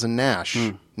 Stills, and Nash,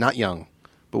 not Young,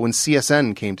 but when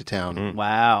CSN came to town,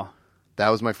 Wow. that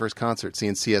was my first concert,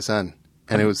 seeing CSN.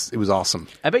 And it was awesome.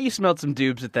 I bet you smelled some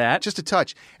dubs at that. Just a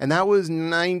touch. And that was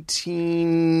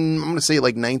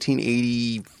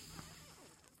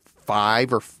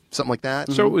 1985 or something like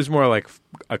that. So it was more like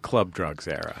a club drugs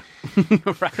era.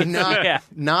 Right. Not,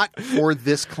 not for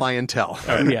this clientele.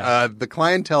 Yeah. The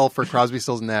clientele for Crosby,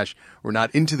 Stills, and Nash were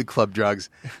not into the club drugs.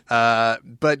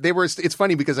 But they were. It's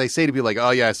funny because I say to people like,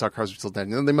 "Oh yeah, I saw Crosby, Stills, and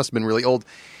Nash." They must have been really old.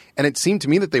 And it seemed to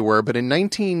me that they were, but in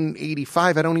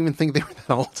 1985, I don't even think they were that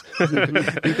old. I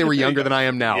think they were younger than I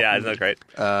am now. Yeah, isn't that great?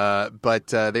 But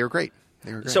they were great.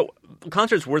 They were great. So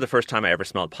concerts were the first time I ever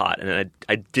smelled pot, and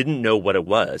I didn't know what it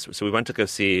was. So we went to go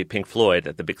see Pink Floyd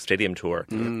at the big stadium tour,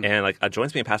 and like a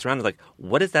joint's being passed around. I was like,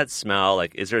 "What is that smell?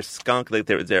 Like, is there a skunk?" Like,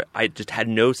 there. I just had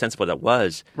no sense of what that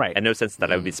was. Right. And no sense that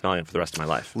I would be smelling it for the rest of my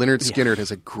life. Leonard Skinner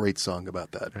has a great song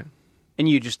about that. And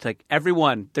you just like,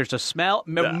 everyone, there's a smell.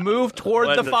 Move toward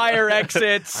What the the- fire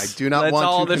exits. I do not That's want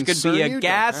all. to There's concern be you. a Don't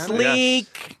gas panic.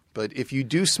 leak. But if you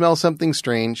do smell something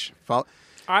strange,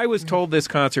 I was told this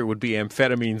concert would be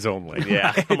amphetamines only.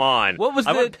 Yeah, come on. What was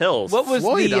I the want pills? What was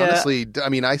Floyd, the? honestly, I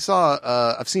mean, I've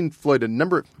seen Floyd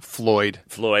Floyd?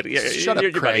 Yeah, Shut up,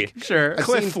 your buddy. Craig. Sure. I've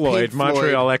Cliff seen Floyd, Pink Floyd.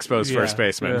 Montreal Expos first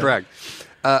baseman. Correct.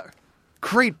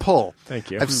 Great pull.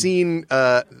 Thank you. I've seen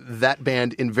that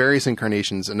band in various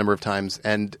incarnations a number of times,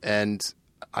 and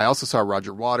I also saw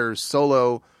Roger Waters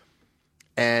solo,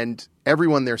 and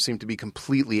everyone there seemed to be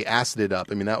completely acided up.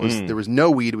 I mean, there was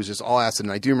no weed; it was just all acid.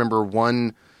 And I do remember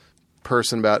one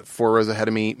person about 4 rows ahead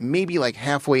of me, maybe like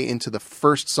halfway into the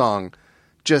first song,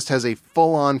 just has a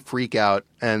full-on freak out,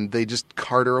 and they just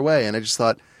cart her away. And I just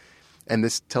thought, and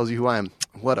this tells you who I am,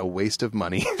 what a waste of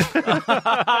money.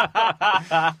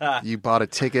 You bought a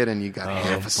ticket and you got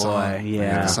half a song.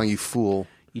 Yeah. Half a song, you fool.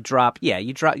 You drop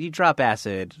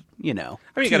acid, you know,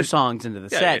 I mean, you 2 gotta- songs into the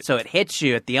set, so it hits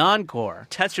you at the encore.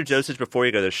 Test your dosage before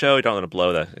you go to the show. You don't want to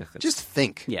blow the. Just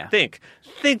think. Yeah. Think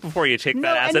before you take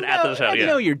that acid after the show. And Yeah.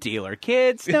 know your dealer,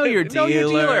 kids. Know your dealer. Know your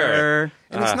dealer.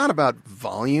 And it's not about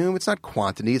volume. It's not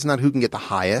quantity. It's not who can get the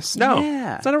highest. No,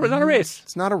 Yeah. it's not a race.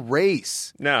 It's not a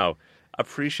race. No,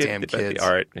 appreciate Damn the kids.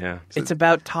 art. Yeah. It's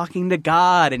about talking to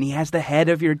God, and he has the head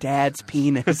of your dad's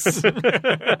penis.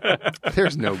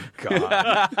 There's no God.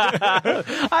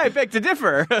 I beg to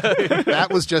differ. That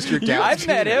was just your dad's I've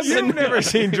met him. penis. You've never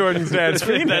seen Jordan's dad's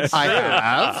penis. I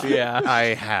have. Yeah.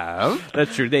 I have.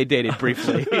 That's true. They dated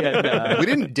briefly. And, We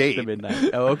didn't date. the midnight.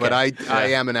 Oh, okay. But I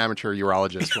am an amateur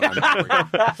urologist when I'm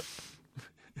not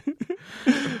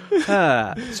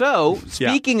working. So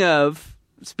speaking of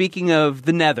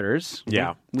the Nethers.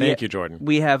 Yeah. Thank you, Jordan.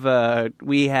 We have. Why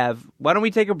don't we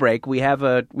take a break? We have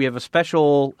a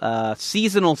special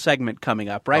seasonal segment coming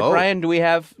up, right, Oh. Brian? Do we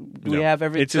have No.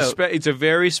 everything? It's a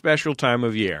very special time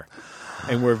of year,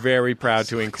 and we're very proud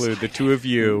to include the two of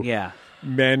you, yeah.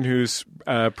 men whose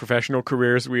professional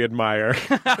careers we admire,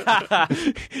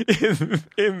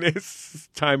 in this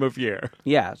time of year.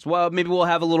 Yeah. So, well, maybe we'll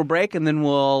have a little break, and then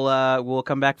we'll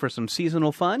come back for some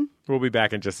seasonal fun. We'll be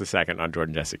back in just a second on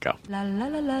Jordan Jesse Go. La la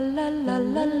la la la la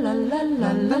la la la la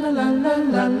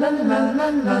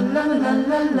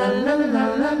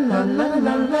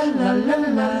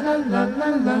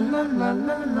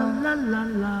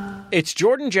la It's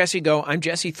Jordan Jesse Go. I'm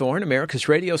Jesse Thorne, America's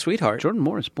radio sweetheart. Jordan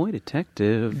Morris, boy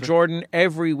detective. Jordan,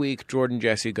 every week, Jordan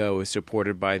Jesse Go is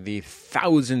supported by the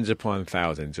thousands upon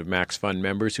thousands of Max Fund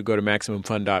members who go to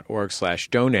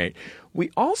MaximumFund.org/donate. We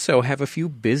also have a few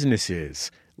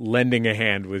businesses lending a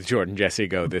hand with Jordan Jesse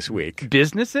Go this week.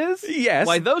 Businesses? Yes.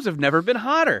 Why, those have never been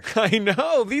hotter. I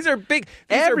know. These are big.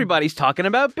 These are Everybody's talking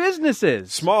about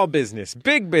businesses. small business,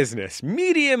 big business,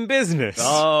 medium business.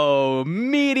 Oh,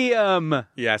 medium.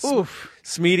 Yes. Oof.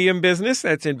 Medium business,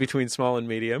 that's in between small and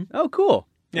medium. Oh, cool.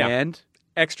 Yeah. And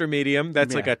Extra medium,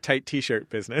 that's like Yeah. a tight t-shirt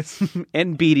business.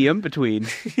 medium between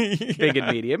big and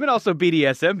medium, and also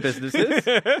BDSM businesses.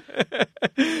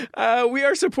 We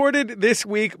are supported this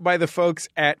week by the folks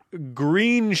at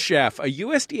Green Chef, a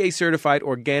USDA-certified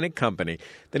organic company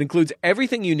that includes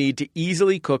everything you need to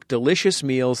easily cook delicious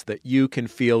meals that you can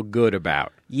feel good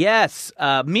about. Yes,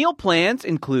 meal plans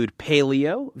include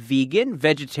paleo, vegan,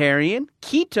 vegetarian,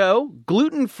 keto,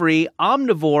 gluten-free,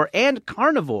 omnivore, and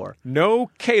carnivore.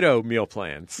 No keto meal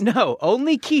plans. No,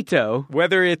 only keto.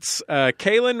 Whether it's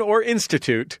Kalen or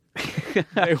Institute,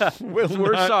 they will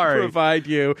We're not sorry. provide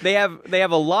you. They have a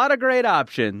lot of great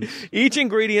options. Each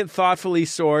ingredient thoughtfully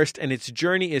sourced, and its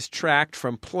journey is tracked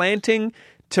from planting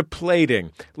to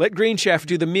plating. Let Green Chef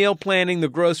do the meal planning, the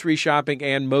grocery shopping,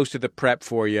 and most of the prep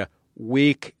for you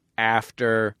week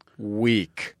after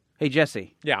week. Hey,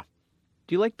 Jesse, Yeah.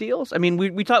 do you like deals? I mean, we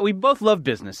both love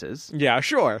businesses. Yeah,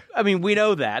 sure. I mean, we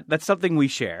know that. That's something we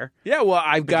share. Yeah, well,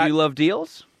 But do you love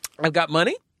deals? I've got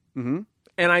money, Mhm.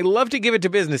 and I love to give it to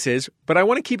businesses, but I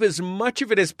want to keep as much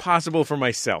of it as possible for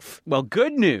myself. Well,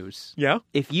 good news. Yeah?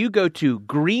 If you go to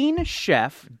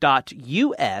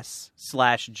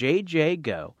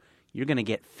greenchef.us/JJGo, you're going to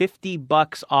get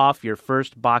 $50 off your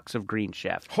first box of Green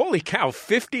Chef. Holy cow,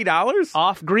 $50?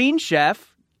 Off Green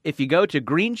Chef if you go to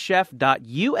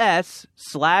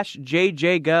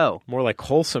greenchef.us/JJGo. More like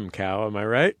wholesome cow, am I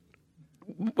right?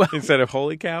 Instead of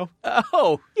holy cow?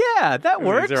 Oh, yeah, that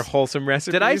works. Is there wholesome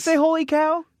recipes? Did I say holy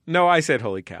cow? No, I said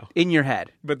holy cow. In your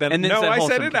head. But then, And then no, said I said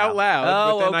wholesome it cow. out loud.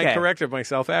 Oh, but then I okay. corrected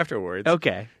myself afterwards.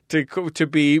 Okay. To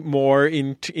be more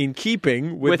in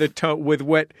keeping with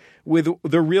the with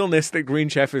the realness that Green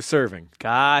Chef is serving.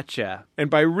 Gotcha. And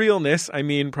by realness, I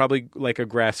mean probably like a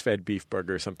grass-fed beef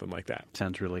burger or something like that.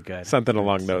 Sounds really good. Something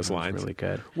along those Sounds lines. really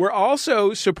good. We're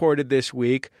also supported this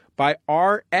week by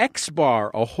RX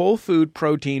Bar, a whole food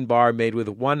protein bar made with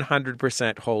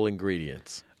 100% whole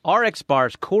ingredients. RX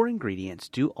Bar's core ingredients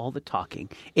do all the talking.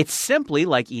 It's simply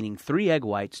like eating 3 egg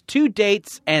whites, 2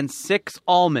 dates, and 6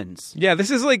 almonds. Yeah, this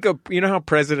is like you know how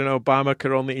President Obama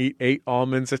could only eat 8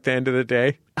 almonds at the end of the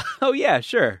day? Oh, yeah,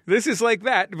 sure. This is like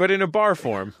that, but in a bar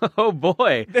form. Oh,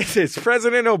 boy. This is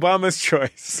President Obama's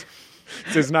choice.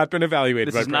 This has not been evaluated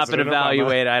This by has not been President Obama.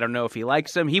 evaluated. I don't know if he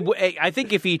likes them. I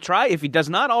think if he does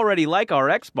not already like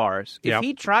RX Bars, if Yep.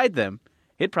 he tried them,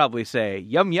 he'd probably say,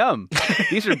 yum, yum.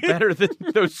 These are better than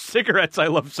those cigarettes I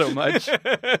love so much.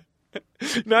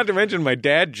 Not to mention my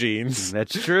dad jeans.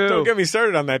 That's true. Don't get me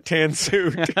started on that tan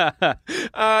suit.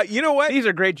 You know what, These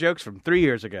are great jokes from 3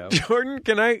 years ago. Jordan?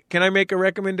 Can I make a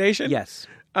recommendation? Yes.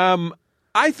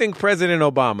 I think President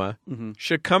Obama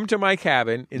should come to my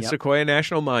cabin in Yep. Sequoia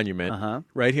National Monument,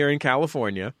 right here in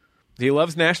California. He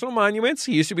loves national monuments.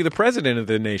 He used to be the president of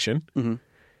the nation.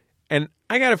 And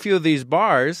I got a few of these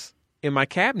bars in my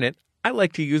cabinet. I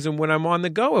like to use them when I'm on the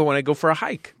go and when I go for a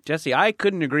hike. Jesse, I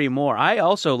couldn't agree more. I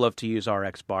also love to use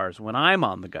RX bars when I'm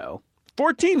on the go.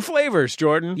 14 flavors,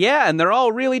 Jordan. Yeah, and they're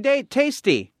all really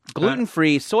tasty.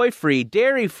 Gluten-free, soy-free,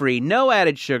 dairy-free, no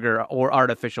added sugar or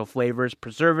artificial flavors,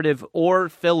 preservative, or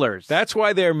fillers. That's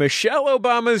why they're Michelle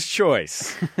Obama's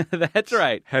choice. That's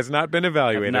right. Has not been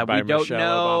evaluated by Michelle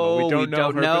Obama. We don't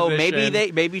know her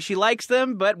position. Maybe she likes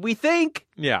them, but we think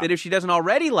that if she doesn't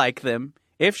already like them,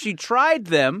 if she tried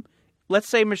them, let's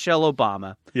say Michelle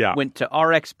Obama went to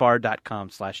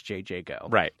rxbar.com/JJGo.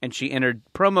 Right. And she entered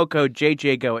promo code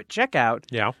JJGo at checkout.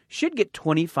 Yeah. She'd get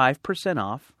 25%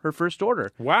 off her first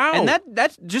order. Wow. And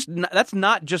that's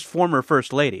not just former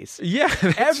first ladies. Yeah.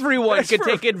 Everyone could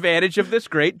take advantage of this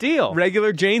great deal.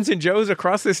 Regular Janes and Joes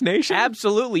across this nation?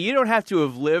 Absolutely. You don't have to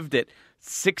have lived at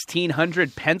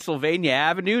 1600 Pennsylvania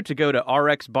Avenue to go to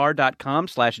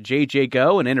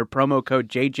rxbar.com/JJGo and enter promo code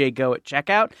JJGo at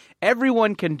checkout.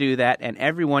 Everyone can do that, and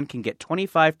everyone can get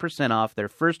 25% off their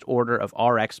first order of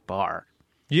RX Bar.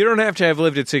 You don't have to have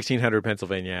lived at 1600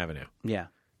 Pennsylvania Avenue. Yeah.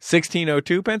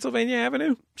 1602 Pennsylvania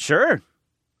Avenue? Sure.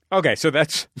 Okay, so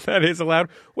that is allowed.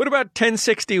 What about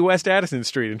 1060 West Addison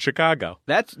Street in Chicago?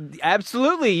 That's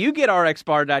absolutely. You get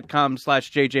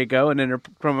rxbar.com/JJGo and enter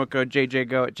promo code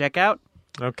JJGo at checkout.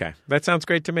 Okay, that sounds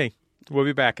great to me. We'll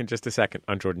be back in just a second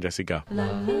on Jordan Jesse Go.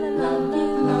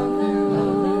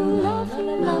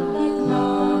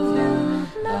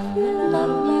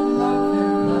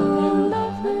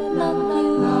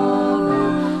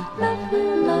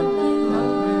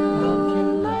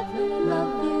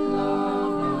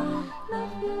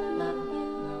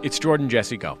 It's Jordan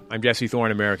Jesse Go. I'm Jesse Thorne,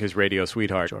 America's radio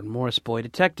sweetheart. Jordan Morris, boy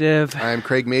detective. I'm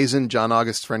Craig Mazin, John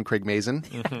August's friend Craig Mazin.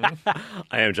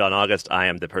 I am John August. I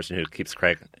am the person who keeps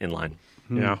Craig in line.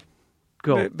 Yeah.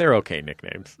 Cool. They're okay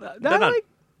nicknames. They're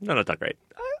not that great.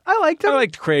 I liked him. I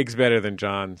liked Craig's better than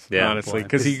John's, honestly,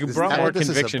 because he Is brought that more what this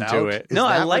is conviction about? to it. Is No,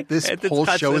 I that like what this It's whole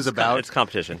show is about. It's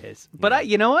competition. But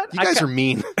you know what? You guys are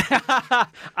mean. I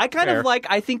kind Fair. of like,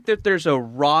 I think that there's a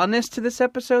rawness to this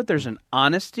episode. There's an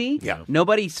honesty. Yeah.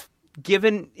 Nobody's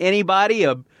given anybody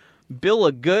a bill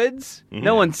of goods.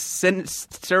 No one's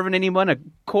serving anyone a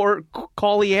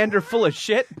coriander full of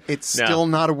shit. It's still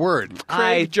not a word.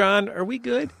 Craig, John, are we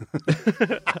good?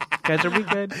 Guys, are we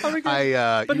good?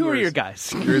 But who are your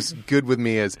guys? You're as good with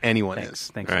me as anyone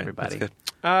is. Thanks, All right, everybody. that's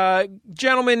good.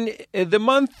 Gentlemen, the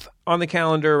month on the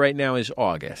calendar right now is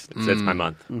August. So it's my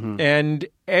month. And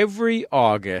every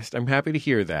August, I'm happy to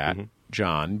hear that,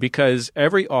 John, because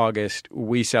every August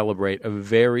we celebrate a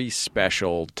very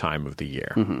special time of the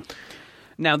year.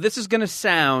 Now, this is going to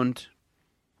sound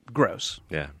gross,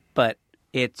 Yeah. but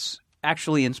it's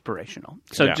actually inspirational.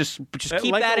 So Yeah. just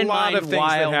keep like that a in lot mind of things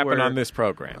while that happen we're on this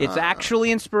program. It's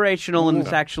actually inspirational, and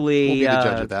it's actually We'll be the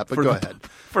judge of that, but for go the- ahead.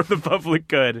 for the public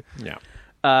good. Yeah.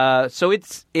 So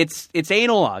it's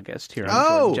Anal August here on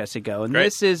Jordan Jesse Go, and Great.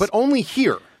 this is But only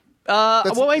here.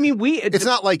 well, I mean, It's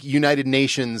not like United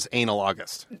Nations Anal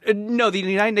August. no, the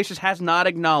United Nations has not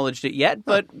acknowledged it yet,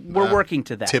 but we're working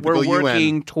to that. typical We're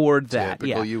working UN. toward that.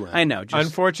 Typical yeah, UN. I know. Just,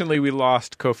 Unfortunately, we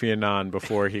lost Kofi Annan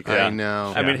before he could. I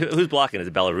know. I mean, who's blocking? Is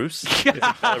it Belarus? Is it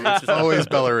Belarus? Always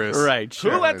Belarus. right. Who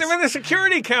Sure. let them in the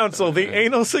Security Council? The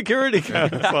Anal Security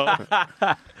Council.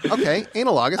 Okay,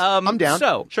 Anal August. I'm down.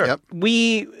 So, Yep.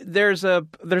 there's a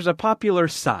popular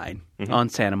sign on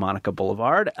Santa Monica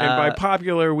Boulevard. And by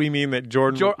popular, we mean that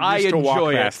Jordan I used to walk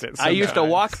enjoy past it. I used to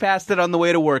sometimes. walk past it on the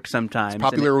way to work sometimes. and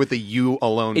Popular with the you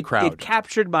alone it crowd.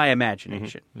 captured my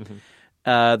imagination.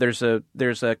 There's a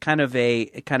kind of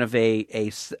a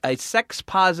sex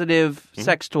positive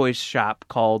sex toys shop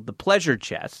called the Pleasure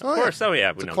Chest. Oh, Of course. Oh, yeah.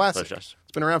 We It's a know. classic. Just.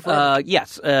 It's been around forever.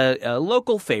 Yes, a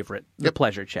local favorite, the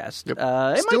Pleasure Chest. Yep.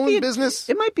 It Still might be in business?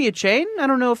 It might be a chain. I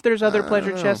don't know if there's other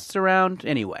pleasure chests around.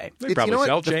 Anyway, They probably you know what?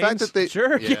 sell The chains. fact that they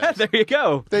sure. Yes. Yeah, there you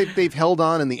go. They've held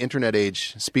on in the internet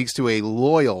age speaks to a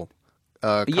loyal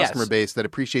customer base that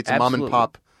appreciates a mom and Absolutely.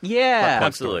 pop. Yeah,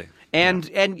 Absolutely. And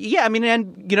yeah, I mean,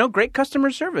 and great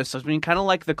customer service. I mean, kind of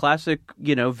like the classic,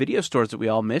 video stores that we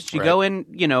all missed. You Right. go in,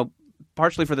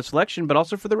 partially for the selection, but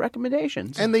also for the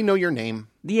recommendations. And they know your name.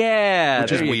 Yeah,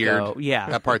 Which is there you weird. go. Yeah,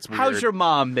 That part's weird. How's your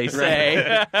mom? They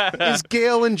say. Is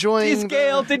Gail enjoying? Did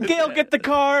Gail get the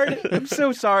card? I'm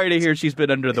so sorry to hear she's been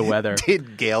under the weather.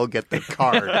 Did Gail get the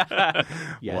card?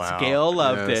 Yes, Wow. Gail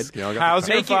loved Yes, it. Gail got How's the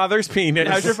your Thank you. father's penis?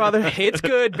 How's your father? It's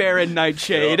good, Baron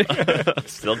Nightshade.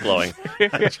 Still glowing.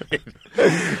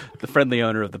 The friendly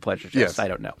owner of the pleasure chest. Yes. I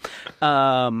don't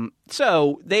know.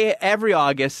 So every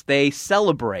August they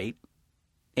celebrate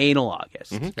Anal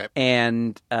August, Okay.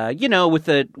 and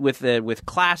with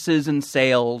classes and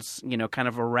sales, kind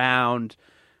of around,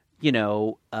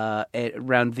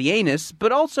 around the anus,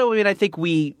 but also, I think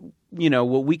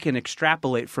what we can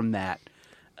extrapolate from that,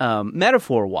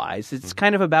 metaphor wise, it's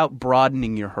kind of about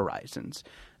broadening your horizons.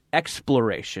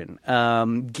 Exploration,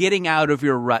 getting out of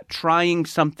your rut, trying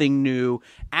something new,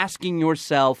 asking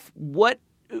yourself, what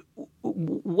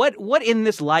in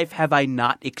this life have I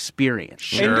not experienced?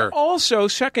 Sure. And also,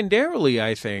 secondarily,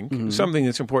 I think, something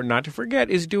that's important not to forget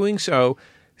is doing so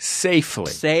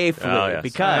safely. Oh, yes.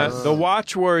 Because The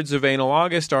watchwords of Anal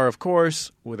August are, of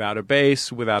course, without a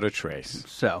base, without a trace.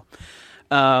 so.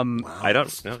 I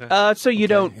don't. Okay. So you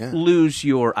don't lose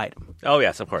your item. Oh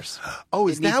yes, of course. Oh,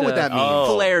 is that what that means?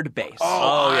 Flared base.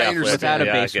 Oh, yeah, I understand. Without a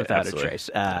Yeah, base, I get- without absolutely. a trace.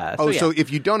 So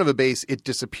if you don't have a base, it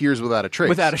disappears without a trace.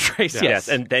 without a trace, yes.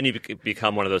 And then you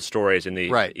become one of those stories in the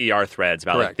Right. ER threads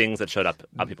about like Correct. things that showed up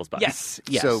on people's butts.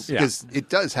 Yes. So because it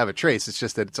does have a trace, it's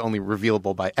just that it's only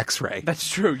revealable by X-ray. That's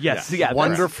true. Yes. Yeah.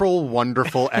 Wonderful,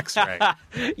 wonderful X-ray.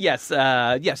 Yes.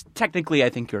 Yes. Technically, I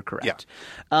think you're correct.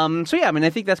 So yeah, I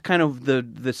think that's kind of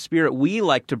the spirit we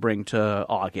like to bring to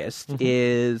August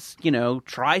is,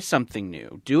 try something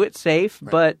new, do it safe,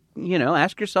 but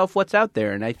ask yourself what's out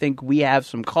there. And I think we have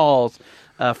some calls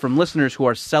from listeners who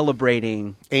are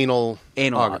celebrating Anal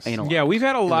August. Yeah, we've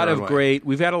had a lot their of own way.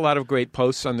 great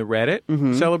posts on the Reddit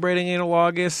celebrating Anal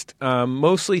August.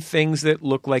 Mostly things that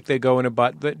look like they go in a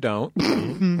butt that don't.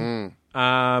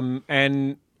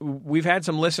 And we've had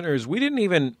some listeners. We didn't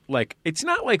even it's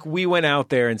not like we went out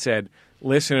there and said,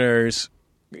 listeners,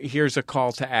 here's a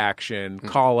call to action.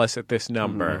 Call us at this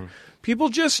number. People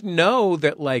just know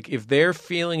that, if they're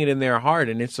feeling it in their heart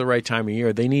and it's the right time of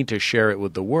year, they need to share it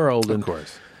with the world. Of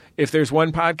course. If there's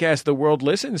one podcast the world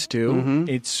listens to,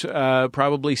 it's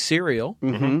probably Serial.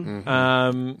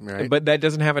 Right. But that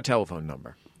doesn't have a telephone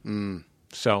number.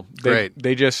 So Great.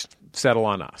 they just settle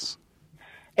on us.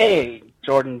 Hey,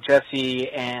 Jordan, Jesse,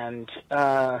 and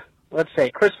let's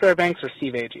say Chris Fairbanks or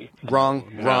Steve Agee. Wrong.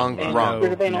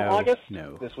 Spirit of Anal no, August.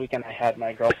 no. This weekend I had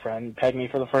my girlfriend peg me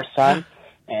for the first time,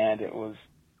 and it was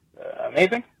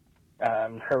amazing.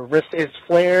 Her wrist is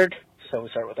flared, so we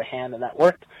started with a hand, and that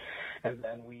worked. And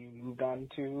then we moved on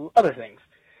to other things.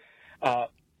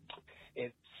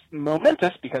 It's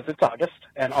momentous because it's August,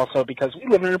 and also because we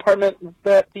live in an apartment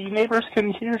that the neighbors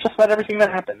can hear just about everything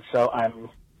that happens. So I'm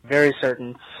very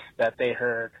certain that they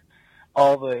heard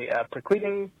all the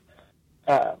preceding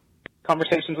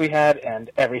conversations we had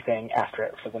and everything after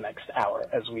it for the next hour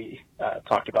as we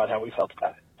talked about how we felt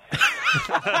about it.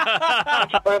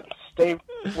 Stay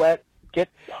wet, get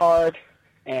hard,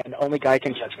 and only guy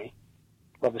can judge me.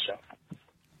 Love the show.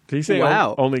 Did he say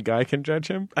Wow. only Guy can judge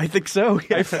him? I think so.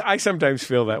 I sometimes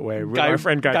feel that way. With our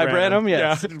friend Guy Branum,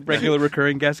 yes. Yeah. Regular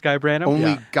recurring guest Guy Branum.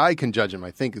 Only Guy can judge him,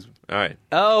 I think. Is All right.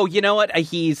 Oh, you know what? I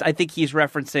think he's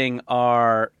referencing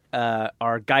our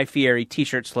Guy Fieri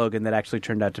T-shirt slogan that actually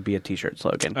turned out to be a T-shirt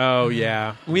slogan. Oh,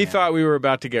 yeah. We thought we were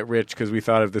about to get rich because we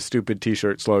thought of the stupid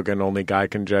T-shirt slogan, only Guy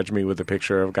can judge me, with a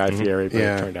picture of Guy Fieri, but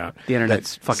Yeah. it turned out. The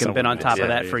internet's fucking so been on top of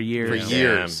nice. that for years. for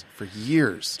years. For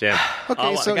years. Damn.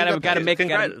 Okay, so gotta- you got gotta that. make-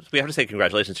 We have to say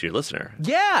congratulations to your listener.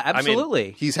 Yeah,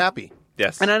 absolutely. He's happy.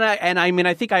 Yes. And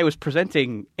I think I was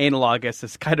presenting Anal August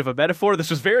as kind of a metaphor. This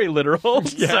was very literal.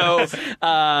 So,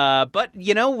 but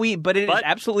it is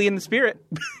absolutely in the spirit.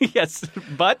 Yes,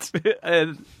 but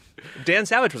Dan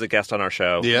Savage was a guest on our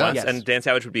show Yeah. once, Yes. and Dan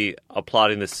Savage would be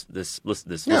applauding this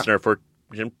listener for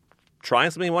trying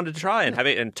something he wanted to try and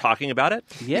having and talking about it.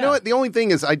 yeah. You know what? The only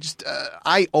thing is,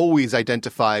 I always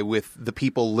identify with the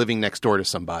people living next door to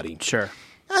somebody. Sure.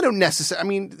 I don't necessarily. I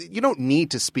mean, you don't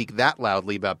need to speak that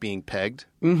loudly about being pegged,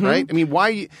 right? I mean,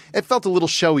 why? It felt a little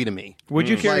showy to me. Would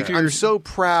you Like, I'm so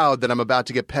proud that I'm about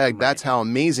to get pegged. That's how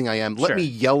amazing I am. Let Sure. me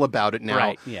yell about it now,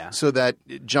 Right, yeah. so that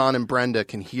John and Brenda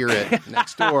can hear it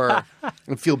next door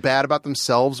and feel bad about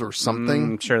themselves or something.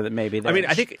 I'm sure that maybe. I mean,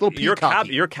 I think Little your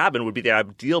peacocky. cabin would be the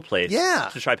ideal place Yeah.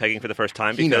 to try pegging for the first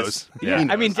time. He Because, knows. Yeah. He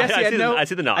knows. I mean, Jesse, I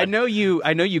see the nod. I know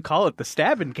you call it the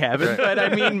stabbing cabin, but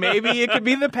I mean, maybe it could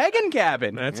be the pegging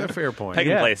cabin. That's a fair point.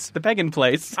 Pegging place. The pegging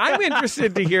place. I'm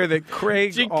interested to hear that Craig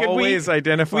always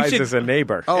identifies as a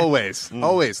neighbor. Always.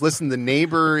 Listen, the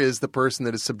neighbor is the person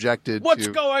that is subjected What's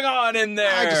to... going on in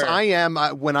there? I am.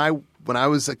 When I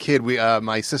was a kid,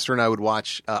 my sister and I would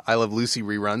watch I Love Lucy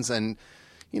reruns, and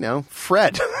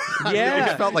Fred. Yeah. I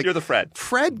just felt like You're the Fred.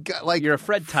 Fred, You're a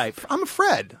Fred type. I'm a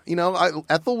Fred.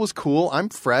 Ethel was cool. I'm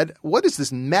Fred. What is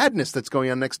this madness that's going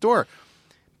on next door?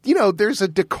 There's a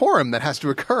decorum that has to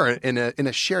occur in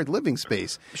a shared living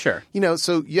space. Sure.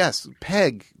 So yes,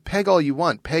 peg all you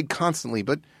want, peg constantly,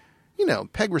 but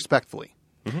peg respectfully.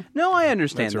 No, I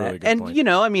understand That's a that. really good And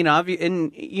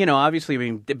point.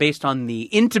 obviously, based on the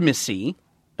intimacy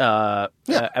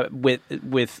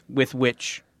with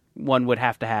which one would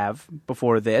have to have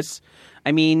before this.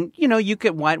 I mean, you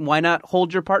could why not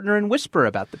hold your partner and whisper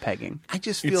about the pegging? I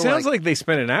just It feel sounds like they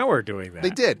spent an hour doing that. they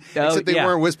did, Oh, except they yeah.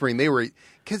 weren't whispering. They were,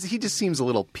 because he just seems a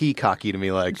little peacocky to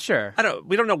me. Like, Sure.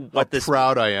 We don't know what how this.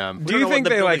 proud I am. Do you know what think the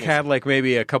they building is. had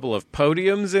maybe a couple of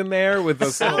podiums in there with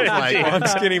those little long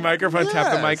skinny microphones?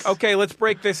 Tap the mic. Yes. Okay, let's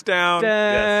break this down.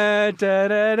 Da, da,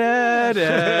 da, da,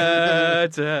 da,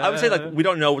 da. I would say we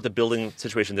don't know what the building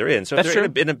situation they're in. So if That's they're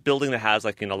true. in a building that has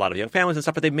a lot of young families and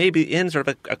stuff, but they may be in sort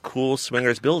of a cool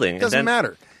swingers building. Doesn't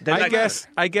matter. I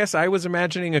guess I was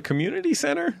imagining a community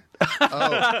center.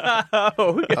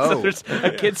 So there's a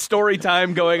kid's story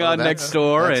time going on next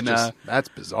door, That's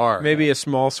bizarre. Maybe a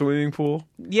small swimming pool.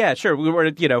 yeah, sure. We were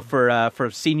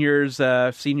for seniors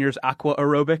aqua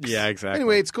aerobics. Yeah, exactly.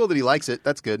 Anyway, it's cool that he likes it.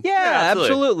 That's good. Yeah,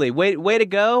 absolutely. absolutely. Way to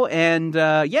go. And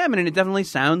I mean, it definitely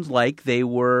sounds like they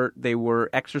were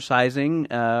exercising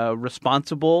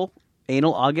responsible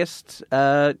anal August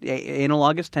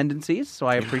tendencies. So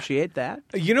I appreciate that.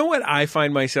 You know what I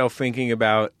find myself thinking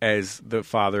about as the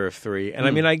father of three? And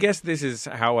I mean, I guess this is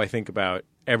how I think about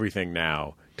everything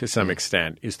now to some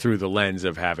extent, is through the lens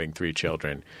of having three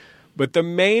children. But the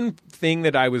main thing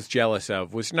that I was jealous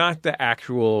of was not the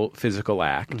actual physical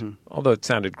act, although it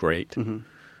sounded great.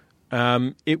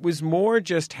 It was more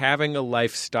just having a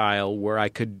lifestyle where I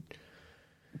could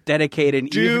Dedicate an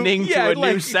evening to a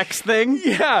new sex thing.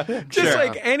 Yeah, just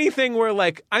Sure. anything where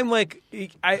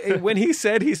when he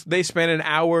said they spent an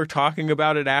hour talking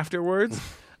about it afterwards,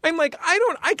 I'm like,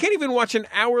 I can't even watch an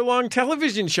hour-long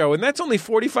television show, and that's only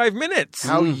 45 minutes.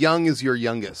 How young is your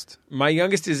youngest? My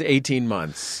youngest is 18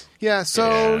 months. Yeah,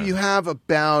 so you have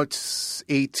about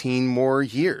 18 more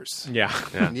years. Yeah.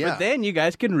 Yeah. But then you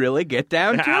guys can really get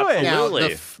down to it. Now,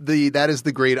 Absolutely. that is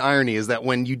the great irony, is that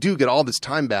when you do get all this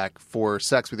time back for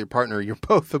sex with your partner, you're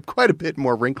both quite a bit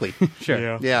more wrinkly.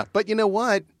 Sure. Yeah, but you know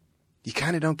what? You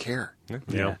kind of don't care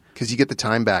Yeah. because you get the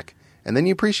time back, and then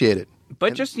you appreciate it.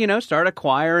 But just, start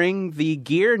acquiring the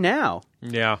gear now.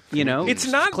 Yeah. It's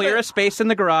not clear a space in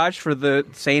the garage for the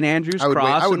St. Andrew's I would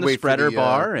Cross and the wait spreader for the,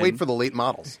 bar. wait for the late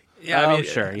models. Yeah, I mean,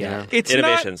 sure, yeah. It's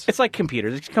innovations. It's like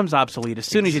computers. It becomes obsolete as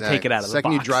soon as you take it out of the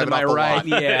Second you box. drive it Am I off the right?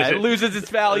 lot. Yeah, it loses its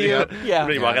value. Yeah.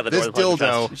 When you walk out the This door, the plug is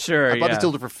dildo, fast. Sure, I bought yeah. this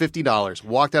dildo for $50.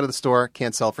 Walked out of the store,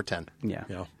 can't sell for 10. Yeah.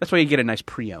 Yeah. That's why you get a nice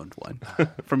pre-owned one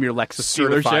from your Lexus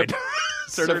Certified. dealership.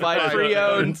 Certified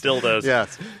pre-owned. dildos.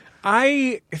 Yes.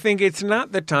 I think it's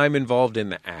not the time involved in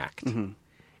the act.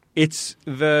 It's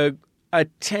the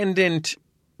attendant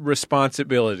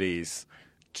responsibilities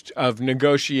of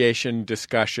negotiation,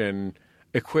 discussion,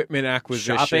 equipment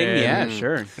acquisition, Shopping, yeah,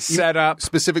 sure. setup,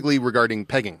 Specifically regarding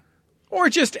pegging. or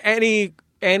just any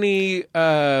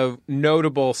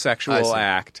notable I sexual see.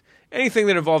 act. Anything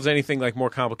that involves anything more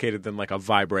complicated than a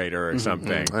vibrator or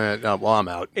something. Well, I'm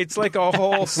out. It's like a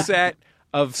whole set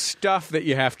of stuff that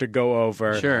you have to go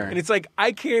over. Sure. And it's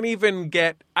I can't even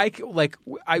get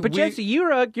But Jesse,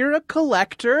 you're a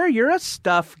collector. You're a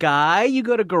stuff guy. You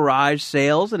go to garage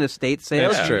sales and estate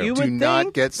sales. That's true. You Do would not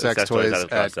think. get sex Sex toys toys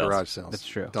at at garage garage sales. That's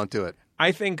true. Don't do it.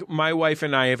 I think my wife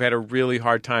and I have had a really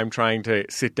hard time trying to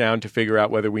sit down to figure out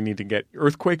whether we need to get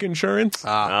earthquake insurance.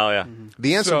 Oh, yeah.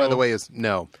 The answer, by So- the way, is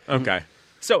no. Okay.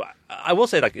 So I will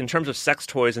say, in terms of sex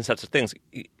toys and such things,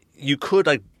 you could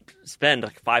spend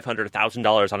 $500,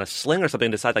 $1,000 on a sling or something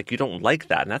and decide you don't like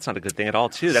that, and that's not a good thing at all.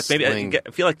 Too. That's maybe Sling.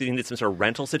 I feel like you need some sort of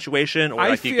rental situation, or I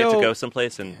you get to feel- go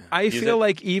someplace and I use feel it.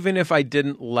 like even if I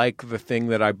didn't like the thing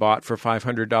that I bought for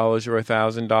 $500 or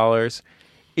 $1,000,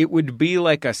 it would be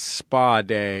like a spa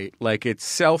day. It's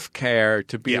self-care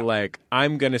to be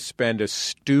I'm going to spend a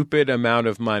stupid amount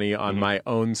of money on my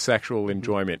own sexual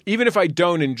enjoyment, even if I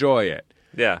don't enjoy it.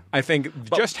 Yeah. I think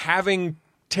just having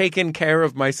taken care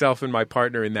of myself and my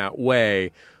partner in that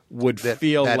way would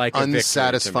feel that like a victory to me.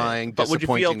 unsatisfying, But would you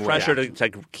feel disappointing pressure way.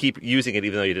 to keep using it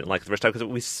even though you didn't like it the first time? Because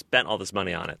we spent all this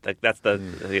money on it. That's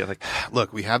the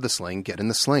Look, we have the sling. Get in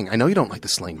the sling. I know you don't like the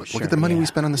sling, but look at the money we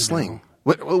spent on the sling.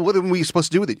 What are we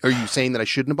supposed to do with it? Are you saying that I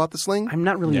shouldn't have bought the sling? I'm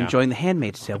not really enjoying the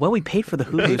Handmaid's Tale. Well, we paid for the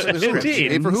Hulu subscription.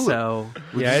 Paid for Hulu. So,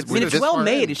 Yeah, I mean, it's well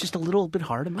made. It's just a little bit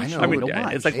hard emotionally I mean, to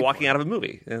watch. it's like walking out of a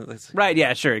movie. Right,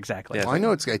 yeah, sure, exactly. Well, I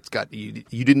know it's got you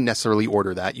didn't necessarily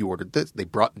order that. You ordered this. They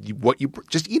brought you what you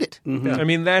just eat it. I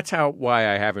mean, that's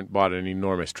why I haven't bought an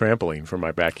enormous trampoline for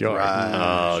my backyard. Right.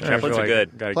 Oh, trampolines are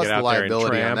good. Got to Plus get the out there and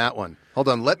liability tramp. on that one. Hold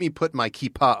on, let me put my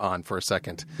kippa on for a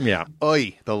second. Yeah.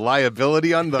 Oy, the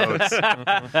liability on those.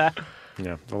 Yeah,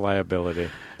 the liability.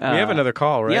 We have another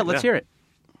call, right? Yeah, let's hear it.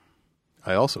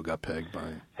 I also got pegged by.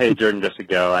 Hey, Jordan, just to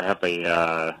go, I have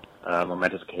a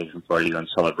momentous occasion for you in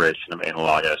celebration of Anal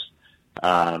August.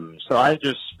 So I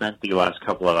just spent the last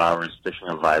couple of hours fishing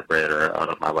a vibrator out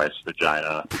of my wife's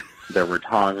vagina. There were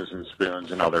tongs and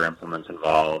spoons and other implements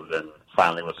involved, and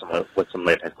finally with some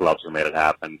latex gloves we made it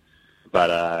happen.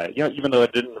 But even though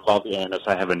it didn't involve the anus,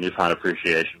 I have a newfound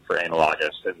appreciation for Anal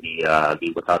August and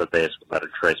the without a base, without a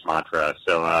trace mantra.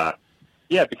 So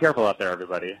be careful out there,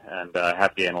 everybody, and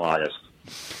happy Anal August.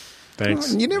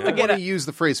 Thanks. You never want to use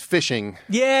the phrase fishing.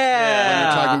 Yeah. When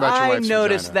you're talking about your I wife's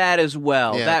noticed vagina. that as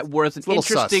well. Yeah, that was an it's a little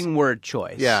interesting word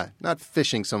choice. Yeah, not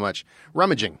fishing so much.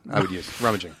 Rummaging, I would use.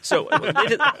 Rummaging. So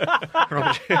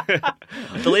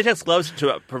the latex gloves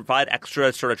to provide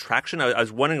extra sort of traction. I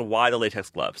was wondering why the latex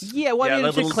gloves. Yeah, well, I mean,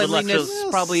 little cleanliness extra-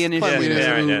 probably an issue,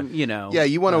 Cleanliness. you know. Yeah,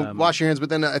 you want to wash your hands, but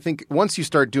then I think once you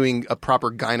start doing a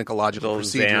proper gynecological Little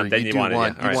procedure, exam, then you want it,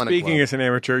 want yeah. All right. want a Speaking glove. as an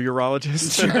amateur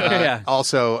urologist. Yeah.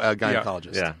 Also a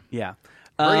gynecologist. Yeah. Yeah.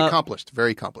 Very accomplished.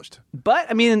 Very accomplished. But,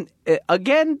 I mean,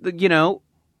 again,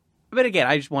 but again,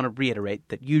 I just want to reiterate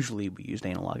that usually we use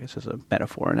Anal August as a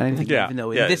metaphor. And I think even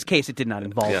though in this case it did not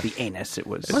involve the anus, it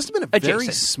was It must have been a very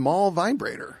adjacent. small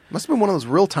vibrator. Must have been one of those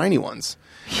real tiny ones.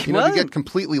 You Well- get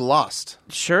completely lost.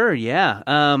 Sure, yeah.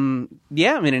 I mean,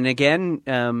 and again,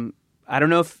 I don't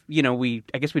know if,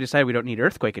 I guess we decided we don't need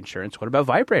earthquake insurance. What about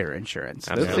vibrator insurance?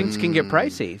 Those things can get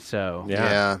pricey, so.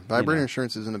 Yeah. Vibrator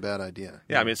insurance isn't a bad idea.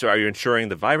 Yeah, I mean, so are you insuring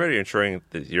the vibrator? Or are you insuring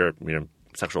your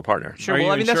sexual partner? Sure, Are well,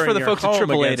 you I mean, that's for insuring the your folks at home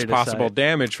AAA against to possible decide.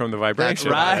 damage from the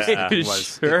vibration. Right,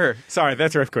 was. sure. Sorry,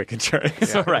 that's earthquake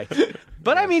insurance. Right.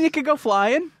 But, I mean, it could go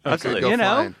flying. Absolutely. Go You know?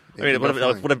 flying. I mean, It could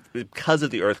go flying. because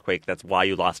of the earthquake, that's why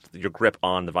you lost your grip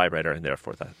on the vibrator, and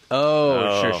therefore that.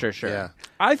 Oh, sure. Yeah.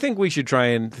 I think we should try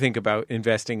and think about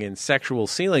investing in sexual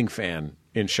ceiling fan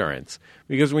insurance.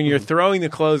 Because when you're throwing the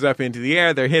clothes up into the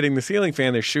air, they're hitting the ceiling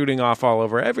fan, they're shooting off all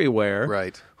over everywhere.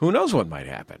 Right. Who knows what might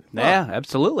happen? Yeah,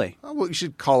 absolutely. Oh, well, you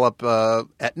should call up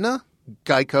Aetna,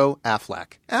 Geico,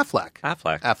 Aflac.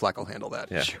 Aflac will handle that.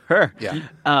 Yeah. Sure. Yeah.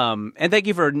 And thank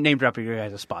you for name dropping your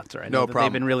guys' sponsor. I know No that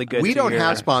problem. They've been really good. We to don't your-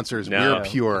 have sponsors. No. We're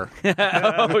pure.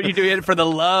 Oh, you're doing it for the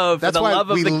love. That's for the why love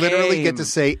of we the literally game. get to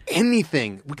say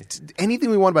anything. Anything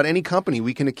we want about any company,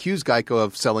 we can accuse Geico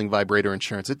of selling vibrator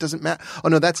insurance. It doesn't matter. Oh,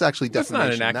 no, that's actually That's not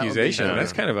defamation. an That would be- accusation. no, no,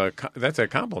 That's no. kind of that's a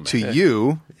compliment. To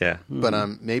you, Yeah.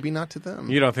 but maybe not to them.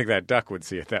 You don't think that duck would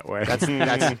see it that way? That's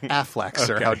Aflac,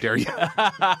 sir. How dare you?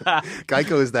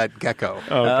 Geico is that gecko.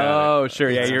 Oh, sure.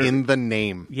 Yeah, you're. In the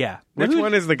name. Yeah. Which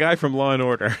one is the guy from Law and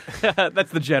Order?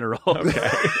 That's the general.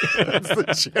 That's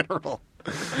the general.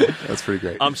 That's pretty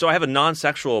great. So I have a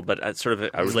non-sexual, but sort of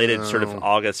a related sort of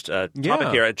August topic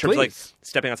here in terms of like please.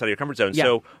 stepping outside of your comfort zone. Yeah.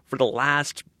 So for the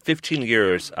last 15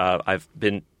 years, I've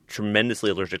been tremendously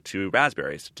allergic to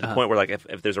raspberries to the point where like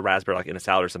if there's a raspberry like in a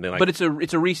salad or something like. But it's a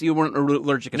recent. You weren't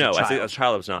allergic as no, a child. as a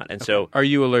child I was not, and so Are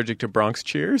you allergic to Bronx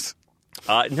Cheers?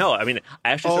 no, I mean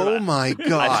I actually. Sort Oh of, my I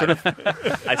God. sort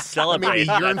of I celebrate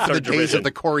I yearn that for sort the of days derision. of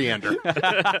the coriander.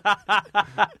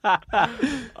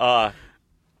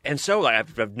 And so like,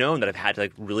 I've known that I've had to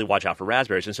like really watch out for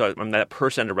raspberries. And so I'm that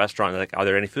person at a restaurant like, are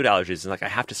there any food allergies? And like I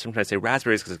have to sometimes say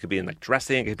raspberries because it could be in like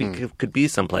dressing, it could be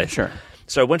someplace. Sure.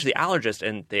 So I went to the allergist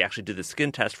and they actually did the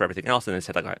skin test for everything else. And they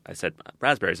said like I said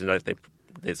raspberries, and like,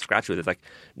 they scratched with it. It's like,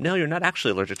 no, you're not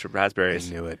actually allergic to raspberries.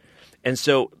 I knew it. And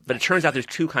so, but it turns out there's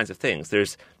two kinds of things.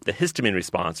 There's the histamine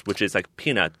response, which is like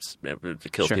peanuts,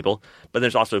 it kills people. But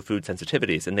there's also food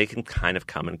sensitivities, and they can kind of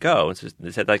come and go. And so they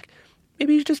said like,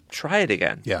 maybe you just try it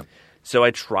again. Yeah. So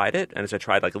I tried it, and so I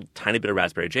tried like a tiny bit of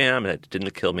raspberry jam, and it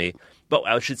didn't kill me. But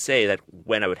I should say that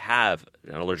when I would have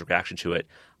an allergic reaction to it,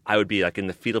 I would be like in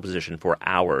the fetal position for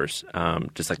hours,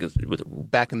 just like with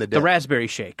Back in the day. the raspberry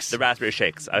shakes. the raspberry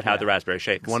shakes. I'd have the raspberry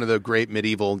shakes. One of the great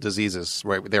medieval diseases,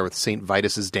 right there with St.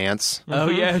 Vitus's dance. Oh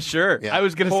yeah, sure. Yeah. I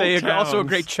was going to Whole say also a towns.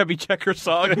 great Chubby Checker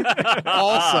song.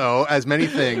 Also, as many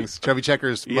things, Chubby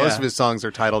Checkers, most of his songs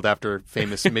are titled after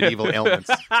famous medieval ailments.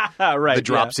 Right. The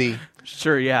dropsy. Yeah.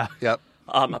 Sure. Yeah. Yep.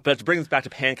 But to bring this back to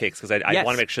pancakes, because I Yes,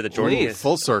 want to make sure that Jordan please. is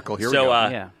Full circle. Here so, we go.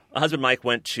 Yeah. My husband Mike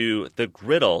went to the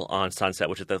Griddle on Sunset,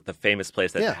 which is the famous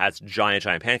place that has giant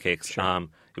pancakes. Sure.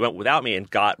 He went without me and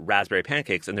got raspberry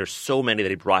pancakes, and there's so many that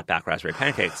he brought back raspberry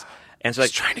pancakes. And so,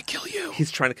 He's trying to kill you. He's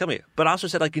trying to kill me. But I also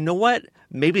said, you know what?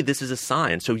 Maybe this is a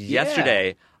sign. So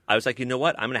yesterday, I was like, you know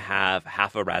what? I'm going to have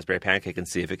half a raspberry pancake and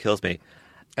see if it kills me.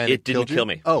 And it didn't kill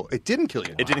me. Oh, it didn't kill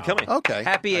you. It didn't kill me. Okay.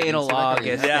 Happy anal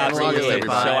August. Yeah, absolutely.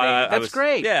 That's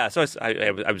great. Yeah, so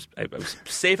I was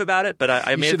safe about it, but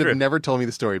I You made it should through. have never told me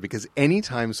the story, because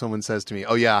anytime someone says to me,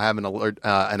 "Oh yeah, I have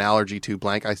an allergy to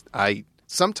blank," I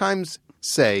sometimes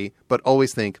say, but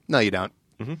always think, "No, you don't."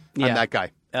 I'm that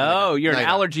guy. Oh, you're an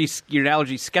allergy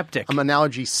skeptic. I'm an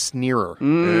allergy sneerer.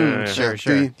 Sure.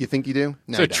 Do you think you do?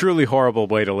 No, It's a truly horrible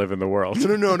way to live in the world.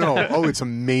 No. Oh, it's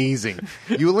amazing.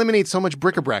 You eliminate so much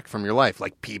bric-a-brac from your life,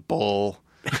 like people,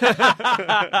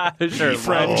 Sure,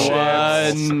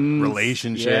 friendships,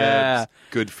 relationships,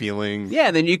 good feelings.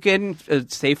 Yeah, then you can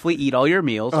safely eat all your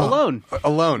meals alone.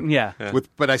 Alone. Yeah.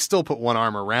 But I still put one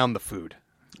arm around the food.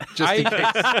 Just in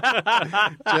case.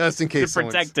 Just in case. To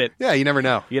protect it. Yeah, you never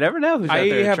know. You never know who's out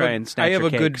there to try and snatch I have your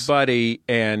a good cakes. buddy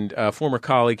and a former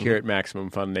colleague here at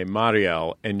Maximum Fun named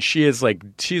Marielle, and she's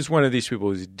one of these people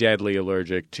who's deadly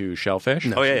allergic to shellfish.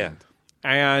 Oh, yeah.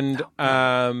 And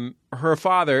her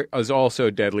father is also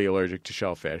deadly allergic to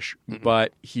shellfish,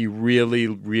 but he really,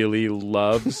 really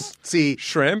loves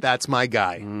shrimp. That's my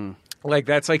guy.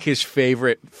 That's his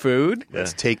favorite food.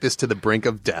 Let's take this to the brink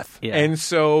of death. Yeah. And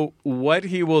so what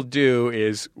he will do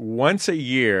is once a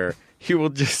year, he will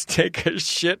just take a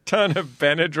shit ton of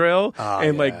Benadryl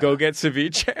and go get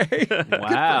ceviche.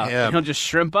 Wow. He'll just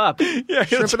shrimp up. Yeah,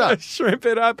 shrimp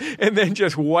it up, and then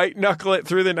just white knuckle it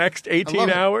through the next 18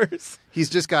 hours.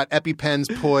 He's just got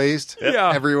EpiPens poised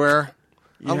Yeah. everywhere.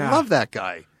 I Yeah. love that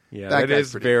guy. Yeah, that that guy's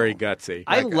is pretty very cool.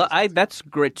 gutsy. That's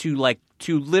great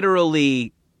to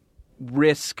literally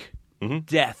risk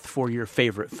death for your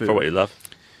favorite food. For what you love.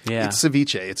 Yeah. It's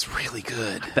ceviche. It's really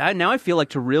good. Now I feel like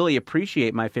to really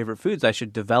appreciate my favorite foods, I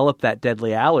should develop that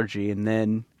deadly allergy and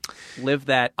then live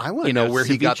that. I want to know where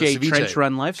he got the ceviche. Trench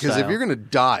run lifestyle. Because if you're going to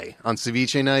die on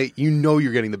ceviche night, you know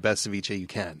you're getting the best ceviche you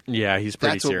can. Yeah, he's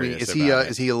pretty That's what serious.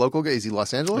 Is he a local guy? Is he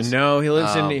Los Angeles? No, he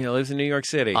lives in New York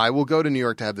City. I will go to New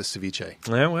York to have the ceviche.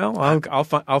 Yeah, well,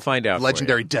 I'll find out.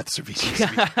 Legendary death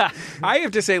ceviche. I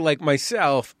have to say,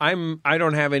 myself, I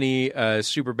don't have any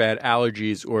super bad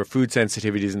allergies or food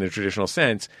sensitivities in the traditional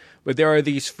sense, but there are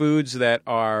these foods that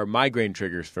are migraine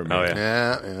triggers for me. Oh,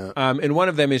 yeah. Yeah. And one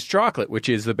of them is chocolate, which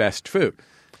is the best food.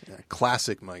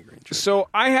 Classic migraine. So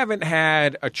I haven't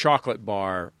had a chocolate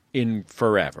bar in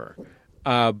forever,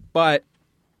 but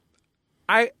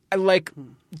I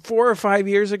 4 or 5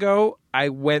 years ago, I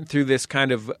went through this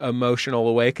kind of emotional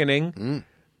awakening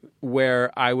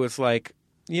where I was like,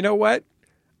 you know what?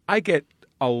 I get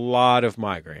a lot of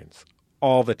migraines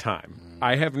all the time.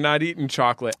 I have not eaten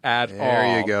chocolate at all.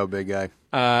 There you go, big guy.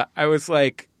 I was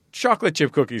like, chocolate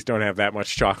chip cookies don't have that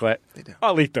much chocolate. They don't.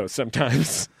 I'll eat those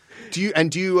sometimes. Do you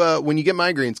when you get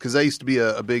migraines? Because I used to be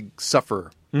a big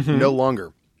sufferer. No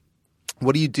longer.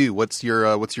 What do? What's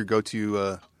your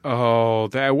go-to?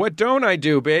 What don't I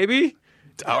do, baby?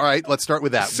 All right, let's start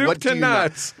with that. Soup what to do you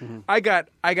nuts. I got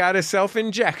a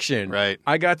self-injection. Right.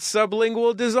 I got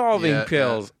sublingual dissolving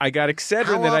pills. I got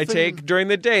Excedrin that I take during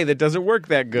the day that doesn't work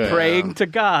that good. praying to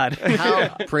God.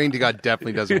 Praying to God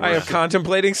definitely doesn't work. I am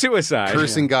contemplating suicide.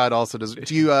 Cursing God also does.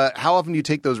 Do you? How often do you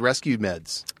take those rescue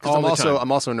meds? Because All the time.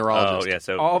 I'm also a neurologist. Oh, yeah.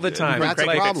 So all the time. That's a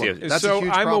Craig problem. fixed you. That's so a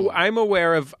huge I'm problem.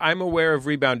 I'm aware of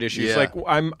rebound issues. Yeah.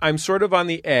 I'm sort of on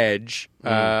the edge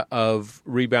of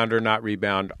rebound or not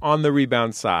rebound on the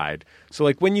rebound side. So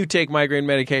when you take migraine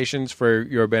medications for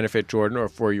your benefit, Jordan, or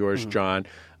for yours, John,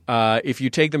 if you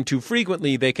take them too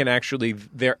frequently, they can actually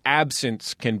their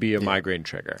absence can be a migraine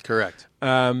trigger. Correct.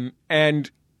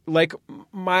 And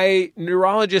my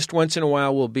neurologist once in a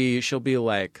while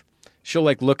she'll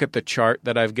look at the chart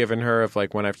that I've given her of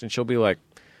and she'll be like,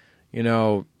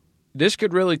 this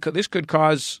could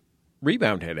cause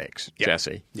rebound headaches,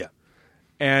 Jesse. Yeah.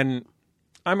 And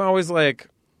I'm always like,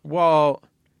 well,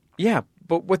 yeah,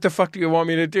 but what the fuck do you want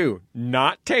me to do?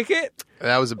 Not take it?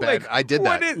 That was a bad. I did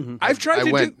that. I've tried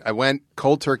I went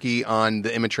cold turkey on the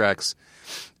Imitrex,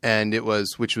 and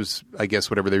which was I guess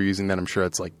whatever they're using then. I'm sure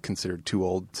it's considered too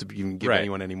old to even give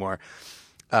anyone anymore.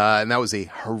 And that was a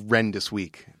horrendous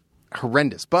week.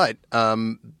 Horrendous. But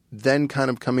then kind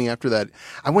of coming after that,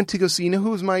 I went to go see,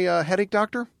 who was my headache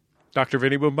doctor? Dr.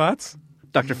 Vinny Boombots?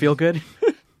 Dr. Feelgood?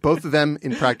 Both of them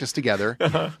in practice together.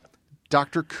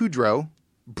 Dr. Kudrow,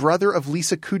 brother of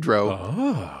Lisa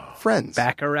Kudrow. Friends.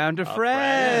 Back around to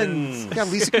friends. Yeah,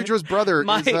 Lisa Kudrow's brother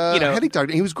is a headache doctor.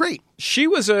 And he was great. She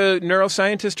was a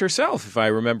neuroscientist herself, if I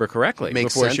remember correctly,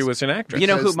 Makes before sense. she was an actress. You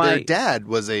know who Because my- their dad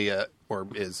was or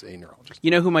is a neurologist. You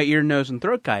know who my ear, nose, and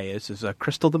throat guy is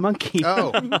Crystal the monkey.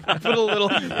 Oh, Put a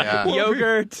little Yeah.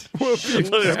 yogurt.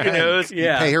 Nose.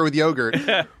 Yeah. pay her with yogurt.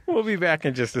 We'll be back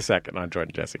in just a second on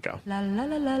Jordan Jesse Go. La la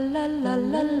la la la la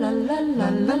la la la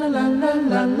la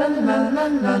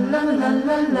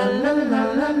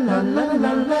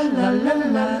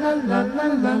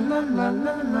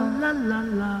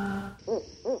la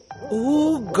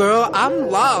Ooh, girl, I'm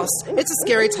lost. It's a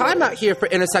scary time out here for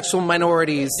intersexual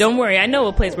minorities. Don't worry, I know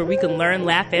a place where we can learn,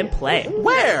 laugh, and play.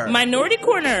 Where? Minority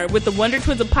Corner with the Wonder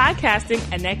Twins of podcasting,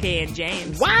 Aneke and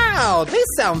James. Wow, they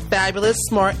sound fabulous,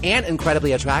 smart, and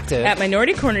incredibly attractive. At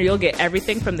Minority Corner, you'll get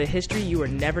everything from the history you were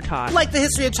never taught. Like the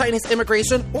history of Chinese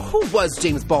immigration, or who was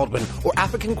James Baldwin, or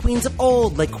African queens of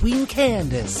old, like Queen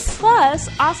Candace. Plus,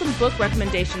 awesome book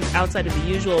recommendations outside of the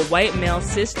usual white male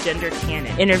cisgender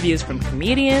canon. Interviews from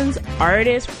comedians,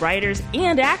 artists, writers,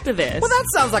 and activists. Well, that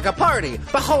sounds like a party.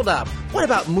 But hold up, what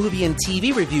about movie and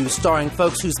TV reviews starring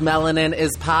folks whose melanin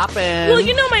is poppin'? Well,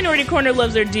 you know Minority Corner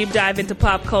loves their deep dive into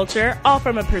pop culture, all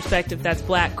from a perspective that's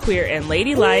black, queer, and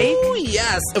ladylike. Ooh,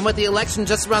 yes, and with the election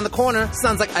just around the corner,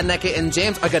 sounds like Aneke and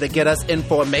James are gonna get us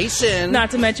information.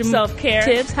 Not to mention self-care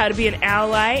tips, how to be an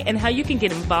ally, and how you can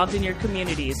get involved in your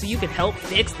community so you can help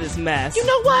fix this mess. You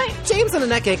know what? James and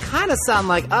Aneke kind of sound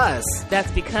like us. That's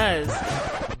because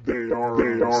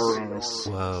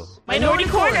Whoa. Minority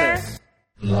Corner.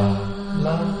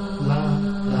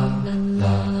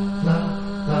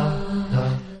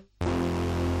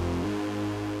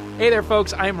 Hey there,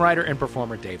 folks. I'm writer and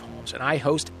performer Dave Holmes, and I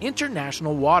host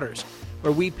International Waters,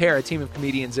 where we pair a team of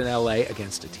comedians in LA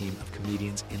against a team of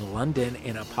comedians in London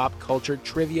in a pop culture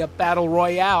trivia battle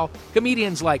royale.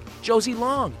 Comedians like Josie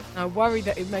Long. I worry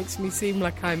that it makes me seem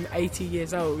like I'm 80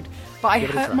 years old, but I Give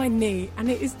it a hurt try. my knee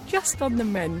and it is just on the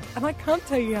mend, and I can't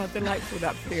tell you how delightful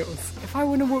that feels. If I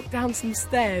want to walk down some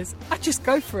stairs, I just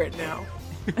go for it now.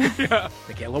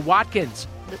 Michaela Watkins.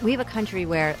 We have a country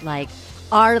where, like,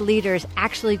 our leaders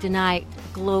actually deny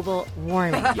global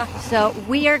warming. So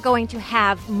we are going to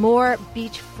have more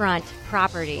beachfront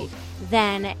property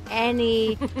than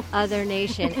any other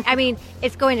nation. I mean,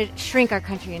 it's going to shrink our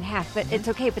country in half, but it's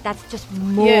okay. But that's just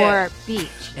more beach.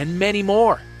 And many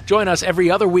more. Join us every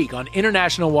other week on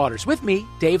International Waters with me,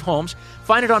 Dave Holmes.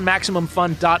 Find it on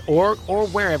MaximumFun.org or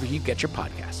wherever you get your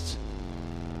podcasts.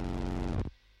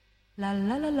 La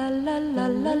la la la la la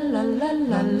la la la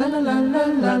la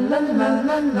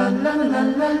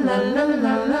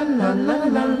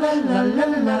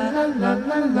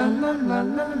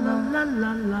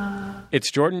It's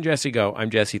Jordan Jesse Go. I'm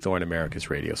Jesse Thorne, America's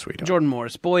radio sweetheart. Jordan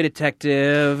Morris, boy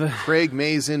detective. Craig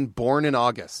Mazin, born in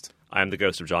August. I'm the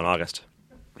ghost of John August.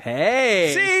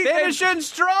 Hey, See, finishing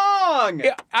strong.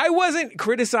 Yeah, I wasn't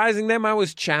criticizing them. I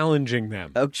was challenging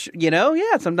them. Oh, you know,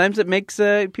 yeah. Sometimes it makes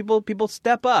people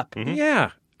step up.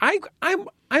 Yeah,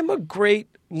 I'm a great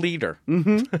leader.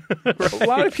 A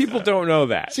lot of people don't know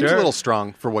that. Seems a little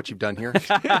strong for what you've done here.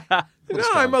 No,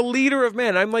 I'm a leader of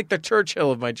men. I'm like the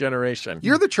Churchill of my generation.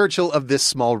 You're the Churchill of this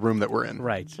small room that we're in.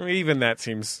 Right. Even that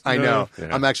seems... I know.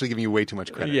 Yeah. I'm actually giving you way too much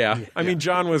credit. Yeah. I mean,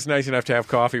 John was nice enough to have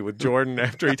coffee with Jordan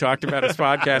after he talked about his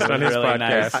podcast on his Really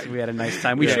podcast. nice. We had a nice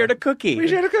time. We Yeah. shared a cookie. We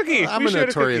shared a cookie. I'm We a shared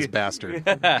notorious cookie. bastard. You're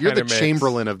the Kinda makes.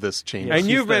 Chamberlain of this chamber. And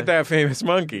you've met that famous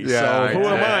monkey, Yeah, so who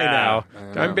am I now?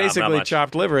 know. I'm basically much.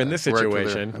 chopped liver in this Worked with her.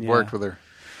 situation. I've worked with her.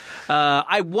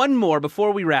 One more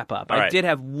before we wrap up. All I right. did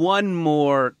have one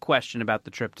more question about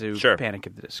the trip to Sure. Panic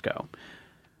at the Disco.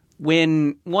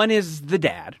 When one is the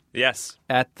dad Yes.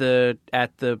 at the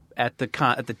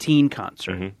teen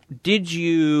concert, did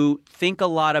you think a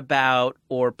lot about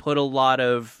or put a lot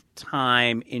of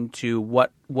time into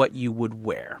what you would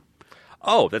wear?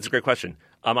 Oh, that's a great question.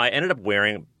 I ended up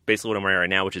wearing basically what I'm wearing right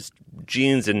now, which is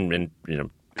jeans and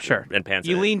Sure. and pants.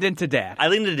 You leaned into dad. I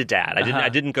leaned into dad. I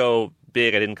didn't go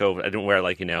big. I didn't wear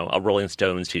like a Rolling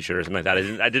Stones t-shirt or something like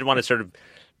that. I didn't want to sort of.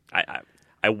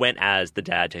 I went as the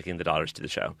dad taking the daughters to the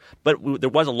show, but there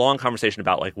was a long conversation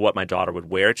about like what my daughter would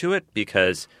wear to it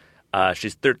because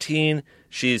she's 13.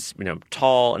 She's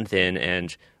tall and thin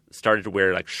and started to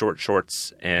wear like short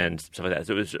shorts and stuff like that.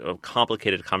 So it was a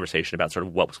complicated conversation about sort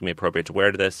of what was going to be appropriate to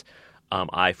wear to this.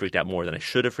 I freaked out more than I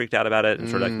should have freaked out about it and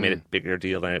sort of like made it a bigger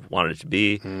deal than I wanted it to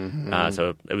be.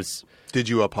 So it was. Did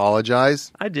you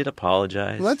apologize? I did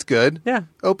apologize. Well, that's good. Yeah.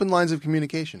 Open lines of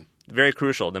communication. Very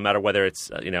crucial, no matter whether it's,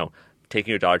 taking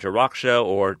your daughter to a rock show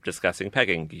or discussing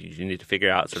pegging. You need to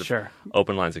figure out sort of Sure.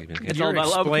 open lines of communication. It's all about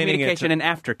explaining it communication to- and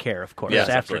aftercare, of course. Yes,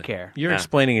 absolutely. aftercare. You're Yeah.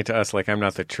 explaining it to us like I'm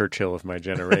not the Churchill of my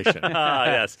generation.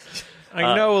 Yes.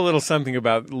 I know a little something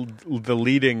about the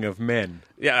leading of men.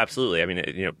 Yeah, absolutely. I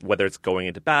mean, whether it's going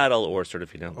into battle or sort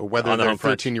of, or whether they're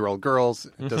 13-year-old girls,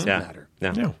 it doesn't matter.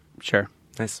 Yeah. Sure.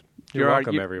 Nice. You're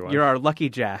welcome, everyone. You're our lucky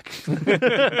Jack,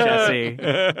 Jesse.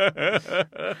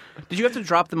 Did you have to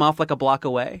drop them off like a block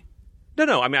away?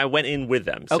 No. I mean, I went in with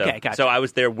them. So, Okay, gotcha. So I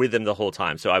was there with them the whole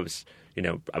time. So I was,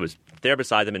 I was there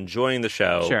beside them, enjoying the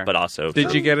show, Sure. but also.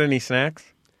 Did you get any snacks?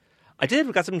 I did.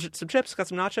 We got some chips, got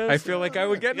some nachos. I feel like I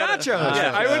would get nachos.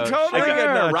 Yeah. I would totally get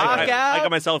nachos. Rock out. I got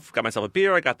myself a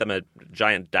beer. I got them a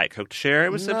giant Diet Coke to share.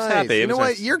 It was Nice. happy. You know what?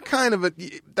 Nice. You're kind of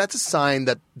that's a sign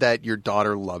that your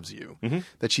daughter loves you.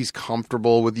 That she's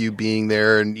comfortable with you being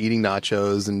there and eating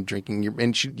nachos and drinking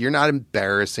you're not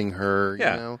embarrassing her.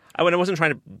 Yeah. You know? I wasn't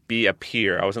trying to be a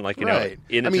peer. I wasn't like, Right.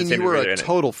 in I mean, the you were same a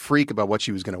total freak about what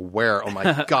she was going to wear. Oh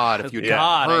my God! If you'd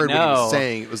God, I heard what he know. was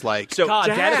saying, it was like, So, God,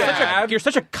 Dad, Dad. you're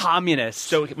such a communist.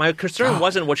 So my concern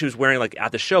wasn't what she was wearing like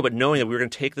at the show, but knowing that we were going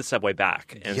to take the subway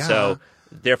back, and Yeah. so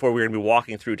therefore we were going to be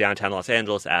walking through downtown Los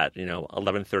Angeles at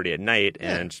 11:30 at night,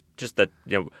 and just that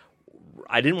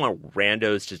I didn't want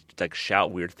randos to like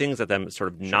shout weird things at them, sort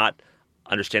of not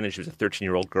understanding she was a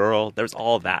 13-year-old girl. There was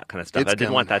all that kind of stuff. It's I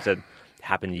didn't want that to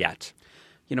happen yet.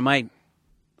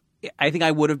 I think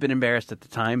I would have been embarrassed at the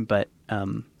time, but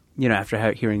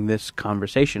after hearing this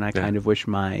conversation, I kind of wish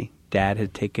my dad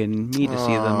had taken me to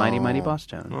see the Mighty Mighty Boss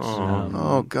Tones.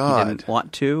 oh God, He didn't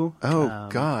want to. oh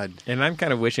God. And I'm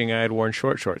kind of wishing I had worn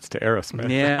short shorts to Aerosmith.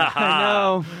 Yeah, I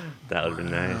know. That would have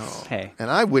been nice. Hey. And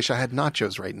I wish I had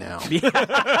nachos right now.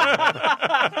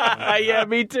 Yeah,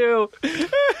 me too.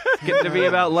 It's getting to be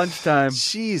about lunchtime.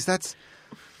 Jeez, that's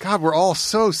God. We're all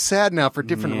so sad now for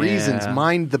different reasons.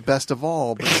 Mine the best of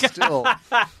all, but still.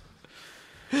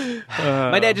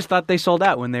 My dad just thought they sold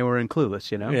out when they were in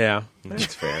Clueless, Yeah,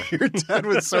 that's fair. Your dad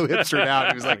was so hipstered out.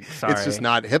 He was like, Sorry. it's just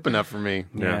not hip enough for me.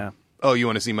 Yeah. Oh, you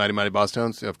want to see Mighty Mighty Boss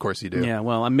Tones? Of course you do. Yeah,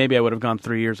 well, maybe I would have gone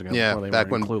 3 years ago. Yeah, before they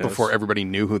back were in when Clueless. before everybody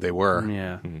knew who they were.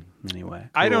 Yeah. Anyway,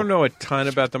 I don't know a ton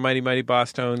about the Mighty Mighty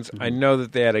Boss Tones. I know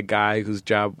that they had a guy who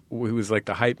was like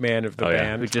the hype man of the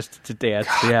band. who just to dance.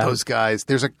 God, those guys.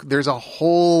 There's a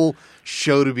whole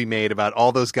show to be made about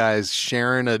all those guys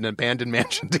sharing an abandoned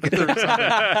mansion together. Or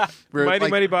something. Where,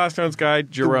 Mighty Boss Tones guy,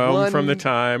 Jerome one- from the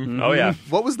time. Oh yeah.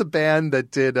 What was the band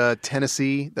that did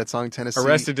Tennessee? That song Tennessee.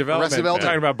 Arrested Development.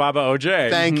 Talking about Baba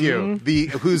OJ. Thank you.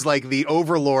 Who's like the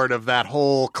overlord of that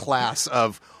whole class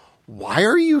of. Why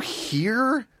are you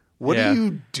here? What do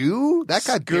you do? That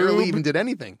guy barely even did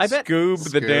anything. I bet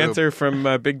Scoob, the dancer from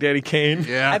Big Daddy Kane.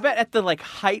 Yeah. I bet at the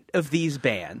height of these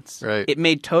bands, Right. it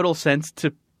made total sense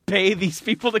to pay these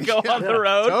people to go on the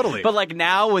road. Totally. But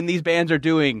now when these bands are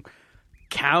doing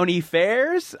county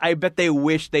fairs, I bet they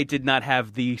wish they did not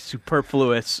have the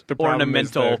superfluous The problem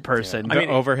is ornamental the- person. The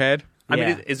overhead. I mean,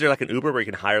 Yeah. is there like an Uber where you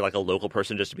can hire like a local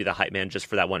person just to be the hype man just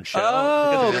for that one show?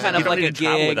 Oh, Because kind you of don't like need a to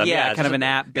travel with gig. them. Yeah, it's kind of just an a-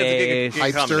 app it's a gig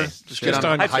based. combination. Hypester. Just get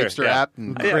on Hypester, Hypester yeah. app.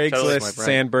 And Yeah, Craigslist, totally.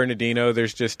 San Bernardino,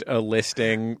 there's just a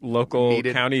listing. Local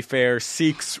Needed. county fair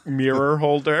seeks mirror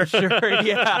holder. Sure,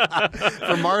 yeah.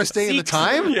 For Morris Day at the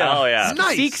time? Oh yeah.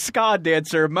 Nice. Sikh ska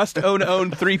dancer must own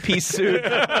 3-piece suit.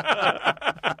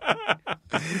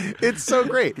 It's so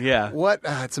great. Yeah.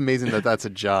 It's amazing that that's a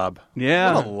job.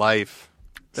 Yeah. What a life.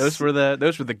 Those were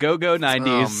the go-go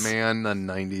 90s. Oh man, the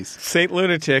 90s. Saint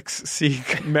Lunatics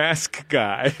seek mask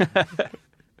guy.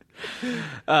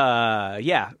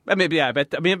 Yeah. I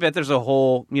bet there's a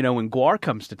whole, when Guar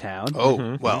comes to town.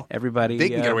 Oh, well. Everybody They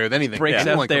can get away with anything. breaks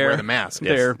Anyone out can their wear the mask.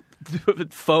 their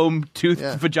foam tooth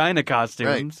Yeah. vagina Right.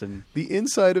 costumes and The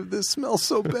inside of this smells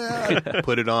so bad.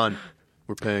 Put it on.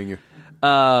 We're paying you.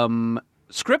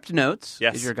 Script Notes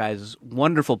Yes. is your guys'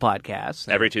 wonderful podcast.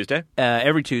 Every Tuesday.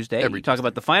 Every Tuesday, you talk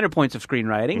about the finer points of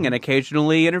screenwriting and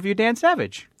occasionally interview Dan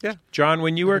Savage. Yeah, John,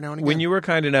 when you were now and when again. you were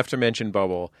kind enough to mention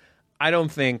Bubble, I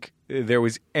don't think there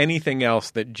was anything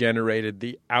else that generated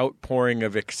the outpouring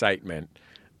of excitement.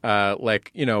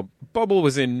 Bubble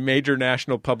was in major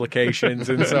national publications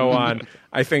and so on.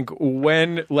 I think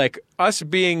when us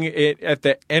being at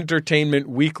the Entertainment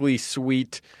Weekly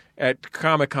suite at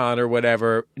Comic-Con or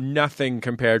whatever, nothing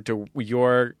compared to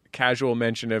your casual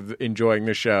mention of enjoying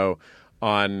the show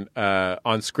on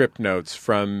Script Notes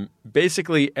from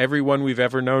basically everyone we've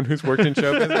ever known who's worked in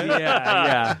show business.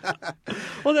 Yeah.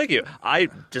 Well, thank you. I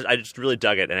just really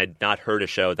dug it, and I'd not heard a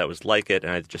show that was like it,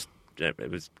 and it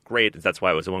was great. That's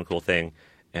why it was the one cool thing.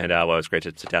 And it was great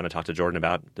to sit down and talk to Jordan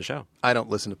about the show. I don't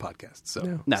listen to podcasts,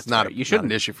 so That's it's not fair. You shouldn't.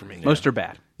 not an issue for me. Most are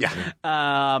bad. Yeah.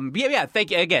 Yeah.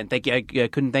 Thank you again. Thank you. I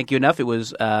couldn't thank you enough. It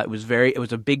was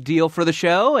a big deal for the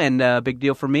show and a big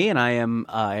deal for me. And I am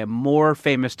more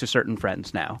famous to certain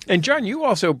friends now. And John, you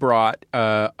also brought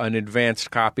an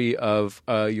advanced copy of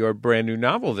your brand new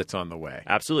novel that's on the way.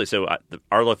 Absolutely. So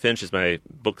Arlo Finch is my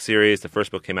book series. The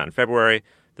first book came out in February.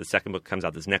 The second book comes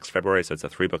out this next February, so it's a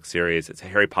 3-book series. It's a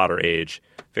Harry Potter age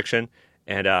fiction,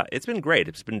 and it's been great.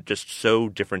 It's been just so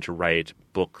different to write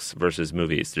books versus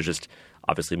movies. There's just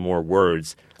obviously more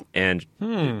words, and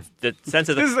the sense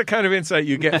of this is the kind of insight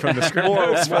you get from the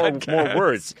script. more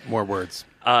words. More words.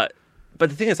 But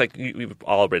the thing is, like, we've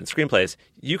all written screenplays.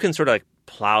 You can sort of like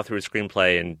plow through a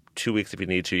screenplay in 2 weeks if you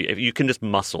need to. If you can just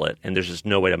muscle it, and there's just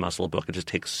no way to muscle a book. It just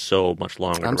takes so much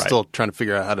longer I'm to write. still trying to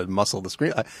figure out how to muscle the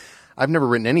screen. I've never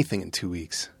written anything in 2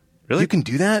 weeks. Really? You can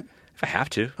do that? If I have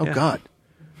to. Oh, yeah. God.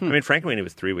 I mean, Frankenweenie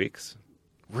was 3 weeks.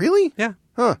 Really? Yeah.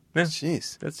 Huh. Yeah.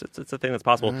 Jeez. It's a thing that's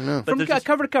possible. But From there's just-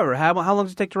 cover to cover, how long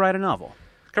does it take to write a novel?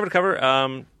 cover to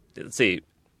cover, let's see.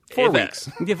 4 weeks.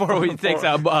 Yeah, 4 weeks. It takes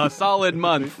a solid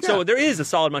month. So there is a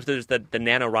solid month. There's the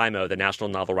NaNoWriMo, the National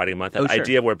Novel Writing Month, that Oh, sure.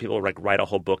 idea where people like write a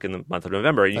whole book in the month of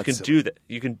November. And you That's can silly. do that.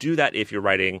 You can do that if you're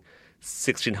writing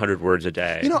 1,600 words a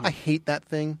day. You know, I hate that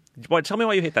thing. Tell me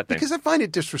why you hate that thing. Because I find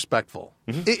it disrespectful.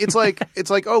 It's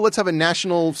like, oh, let's have a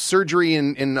national surgery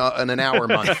in an hour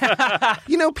month.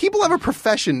 You know, people have a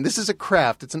profession. This is a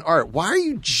craft. It's an art. Why are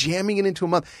you jamming it into a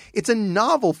month? It's a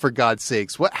novel, for God's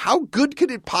sakes. How good could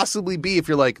it possibly be if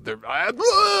you're like,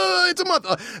 it's a month.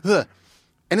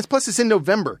 And it's in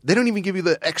November. They don't even give you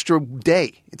the extra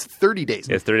day. It's 30 days.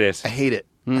 Yeah, it's 30 days. I hate it.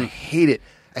 I hate it.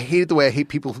 I hate it the way I hate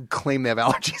people who claim they have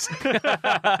allergies.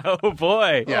 Oh,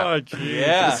 boy. Yeah. Oh, geez.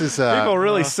 Yeah. This is, People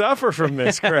really suffer from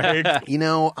this, Craig. you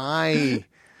know, I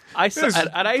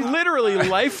literally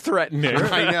life-threatening.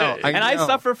 I know. And I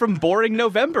suffer from boring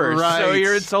Novembers, so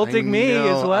you're insulting me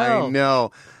as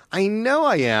well. I know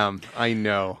I am. I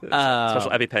know.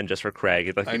 Special EpiPen just for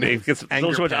Craig. Like, I know. he gets a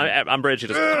little too much umbrage. He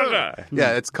just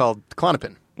Yeah, it's called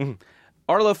Klonopin.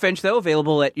 Arlo Finch, though,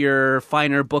 available at your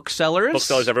finer booksellers.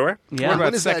 Booksellers everywhere. Yeah. What about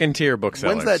When is that- second-tier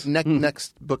booksellers? When's that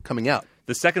next book coming out?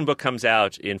 The second book comes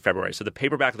out in February. So the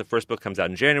paperback of the first book comes out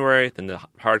in January. Then the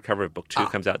hardcover of book 2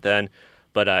 comes out then.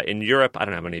 But in Europe, I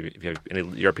don't know if you have any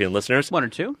European listeners. One or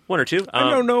two. I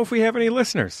don't know if we have any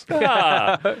listeners.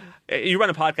 You run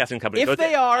a podcasting company. If so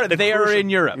they are in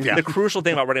Europe. Yeah. The crucial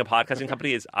thing about running a podcasting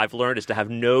company is I've learned is to have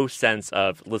no sense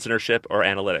of listenership or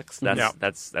analytics.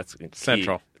 That's key.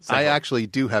 Central. I actually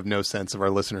do have no sense of our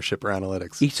listenership or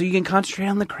analytics. So you can concentrate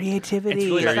on the creativity. It's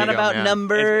really- It's There not you go, about man.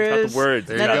 numbers. It's about the words.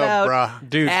 There Not you go, about bruh.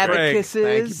 Dude, Craig, abacuses.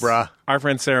 Thank you, bruh. Our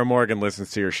friend Sarah Morgan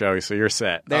listens to your show, so you're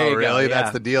set. There you go, really? yeah.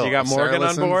 That's the deal. You got Sarah Morgan on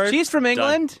listens? board? She's from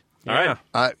England. All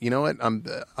right. You know what?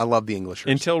 I love the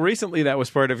Englishers. Until recently, that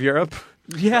was part of Europe.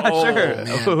 Yeah, sure.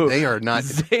 Man, they are not.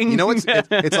 Zing. You know,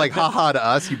 it's like haha to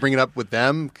us. You bring it up with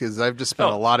them because I've just spent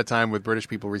a lot of time with British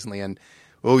people recently, and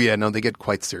they get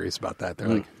quite serious about that. They're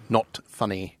like, not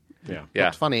funny. Yeah.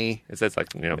 Not funny. It's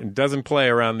like, It doesn't play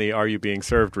around the Are You Being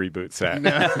Served reboot set.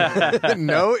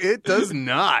 No, it does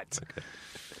not.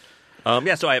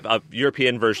 so I have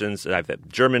European versions. I have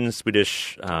German,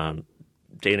 Swedish,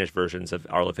 Danish versions of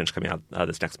Arlo Finch coming out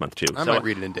this next month, too. I might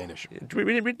read it in Danish.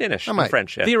 Read Danish. I might.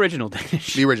 French. Yeah. The original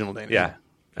Danish. The original Danish. Yeah.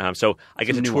 So I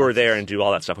get to tour nuances. there and do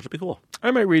all that stuff, which would be cool.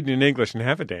 I might read it in English and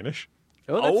have a Danish.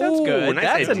 Oh, that sounds good.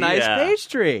 nice That's a nice idea.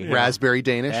 pastry. Raspberry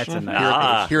Danish. That's a Here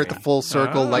nice here at the Full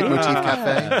Circle Leitmotif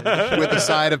Cafe with a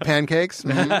side of pancakes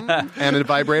and a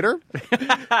vibrator.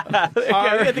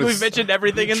 I think we've mentioned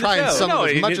everything in the Trying show. some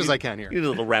as you much need- as I can here. You need a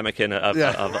little ramekin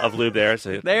of lube there.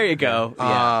 So There you go.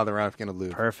 Yeah. The ramekin of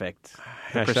lube. Perfect.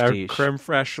 The Hashtag prestige. Creme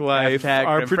Fresh Life. Hashtag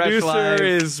Our Creme Fresh producer Life.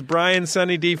 is Brian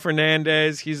Sunny D.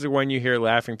 Fernandez. He's the one you hear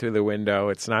laughing through the window.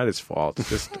 It's not his fault. It's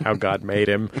just how God made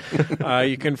him.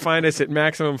 You can find us at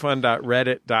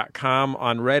MaximumFun.reddit.com.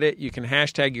 On Reddit, you can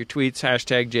hashtag your tweets,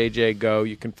 hashtag JJGo.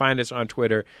 You can find us on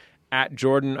Twitter at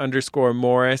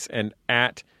Jordan_Morris and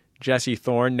at Jesse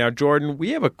Thorne. Now, Jordan,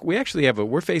 we're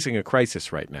facing a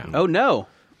crisis right now. Oh, no.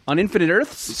 On Infinite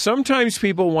Earths? Sometimes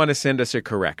people want to send us a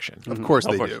correction. Of course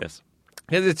they of course, do. yes.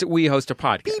 We host a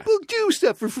podcast. People do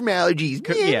suffer from allergies.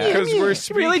 Because we're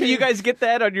speaking. Really? Do you guys get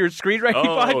that on your screenwriting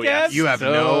podcast? Yes. You have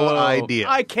no idea.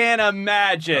 I can't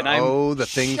imagine. The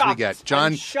things we get.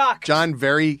 I'm shocked. John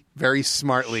very, very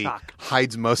smartly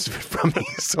hides most of it from me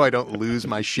so I don't lose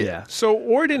my shit. Yeah. So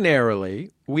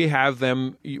ordinarily, we have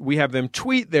them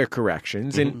tweet their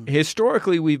corrections, and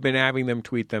historically we've been having them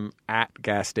tweet them at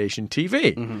Gas Station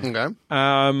TV,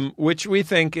 Okay. which we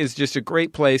think is just a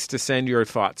great place to send your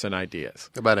thoughts and ideas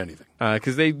About anything.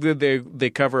 because they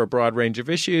cover a broad range of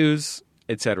issues,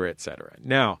 et cetera, et cetera.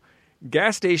 Now,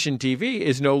 Gas Station TV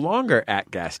is no longer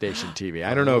at Gas Station TV.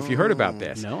 I don't know if you heard about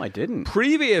this. No, I didn't.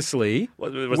 Previously,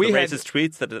 Was we the had- racist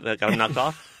tweets that got him knocked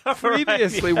off?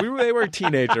 Previously, they were a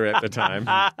teenager at the time.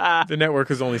 The network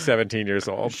was only 17 years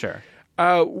old. Sure.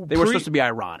 They They were supposed to be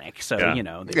ironic, so, Yeah. you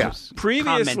know. They Yeah. was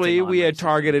Previously, commenting we had on racism,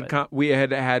 targeted. but- We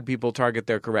had had people target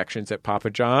their corrections at Papa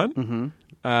John,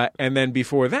 and then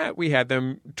before that, we had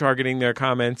them targeting their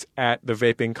comments at the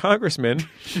vaping congressman,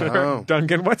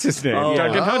 Duncan. What's his name?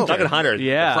 Duncan Hunter. Duncan Hunter.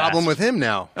 Yeah. Problem with him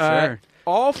now. Sure.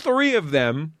 All three of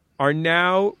them are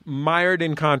now mired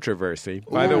in controversy.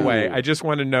 By the way, I just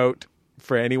want to note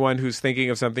for anyone who's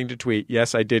thinking of something to tweet,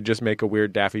 yes, I did just make a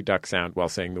weird Daffy Duck sound while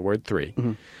saying the word 3.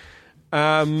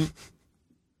 And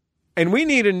we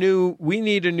need a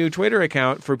new Twitter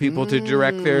account for people to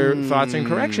direct their thoughts and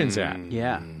corrections at.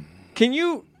 Yeah. Can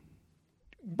you,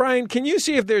 Brian? Can you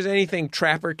see if there's anything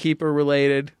Trapper Keeper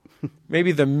related?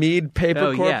 Maybe the Mead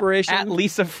Paper Corporation. At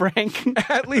Lisa Frank.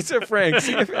 At Lisa Frank.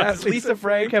 See if Does Lisa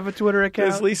Frank have a Twitter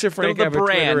account? Does Lisa Frank the have a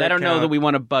brand? Twitter I don't know account? that we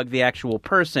want to bug the actual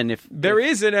person. If There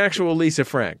is an actual Lisa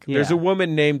Frank. There's Yeah. a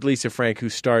woman named Lisa Frank who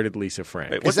started Lisa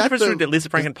Frank. Wait, what's that the difference the- between Lisa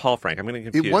Frank and Paul Frank? I'm getting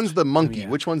confused. One's the monkey.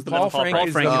 Which one's the Paul monkey? Frank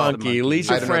is Frank the is the monkey. monkey. I Lisa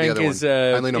don't know the Frank other is one.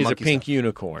 I only know a monkey pink stuff.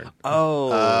 unicorn. Oh,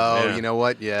 yeah. you know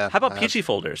what? Yeah. How about Peachy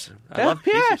folders? I love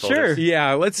Peachy yeah, folders. sure.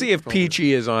 Yeah, let's see if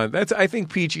Peachy is on. I think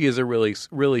Peachy is a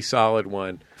really solid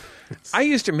one.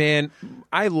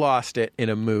 I lost it in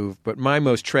a move, but my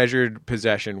most treasured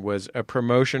possession was a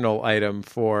promotional item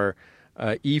for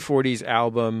E40's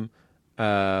album,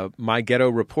 My Ghetto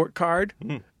Report Card.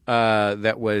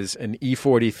 That was an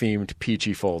E40 themed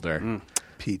Peachy folder.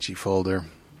 Peachy folder.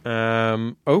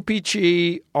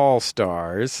 OPG All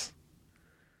Stars.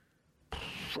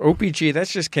 OPG,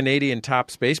 that's just Canadian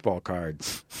Topps baseball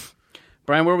cards.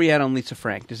 Brian, where are we at on Lisa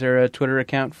Frank? Is there a Twitter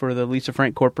account for the Lisa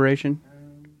Frank Corporation?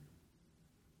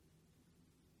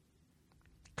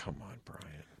 Come on,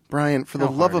 Brian. Brian, for the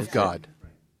How love hard of is God.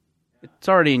 It's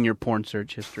already in your porn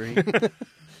search history.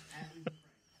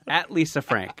 At Lisa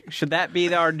Frank. Should that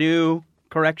be our new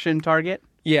correction target?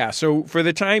 Yeah, so for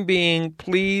the time being,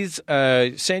 please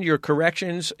send your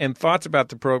corrections and thoughts about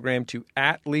the program to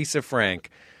 @LisaFrank.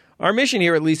 Our mission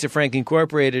here at Lisa Frank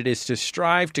Incorporated is to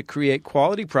strive to create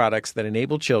quality products that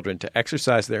enable children to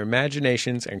exercise their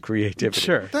imaginations and creativity.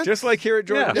 Sure. Just like here at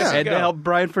Jordan. Jesse And Go. to help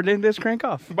Brian Fernandez crank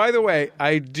off. By the way,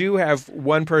 I do have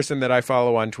one person that I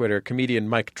follow on Twitter. Comedian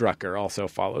Mike Drucker also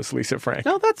follows Lisa Frank.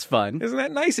 No, that's fun. Isn't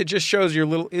that nice? It just shows your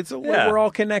little. Yeah. We're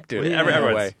all connected. in a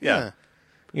Everyone's- way. yeah.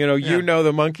 You know, you know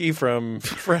the monkey from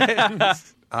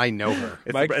Friends. I know her.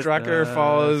 Mike Drucker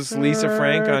follows Lisa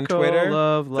Frank on Twitter.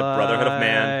 Of The Brotherhood of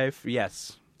Man. Life.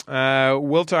 Yes.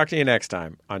 We'll talk to you next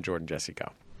time on Jordan Jesse Go.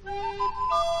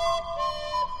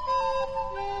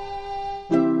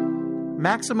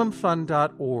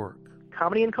 MaximumFun.org.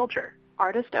 Comedy and culture.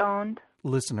 Artist owned.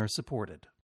 Listener supported.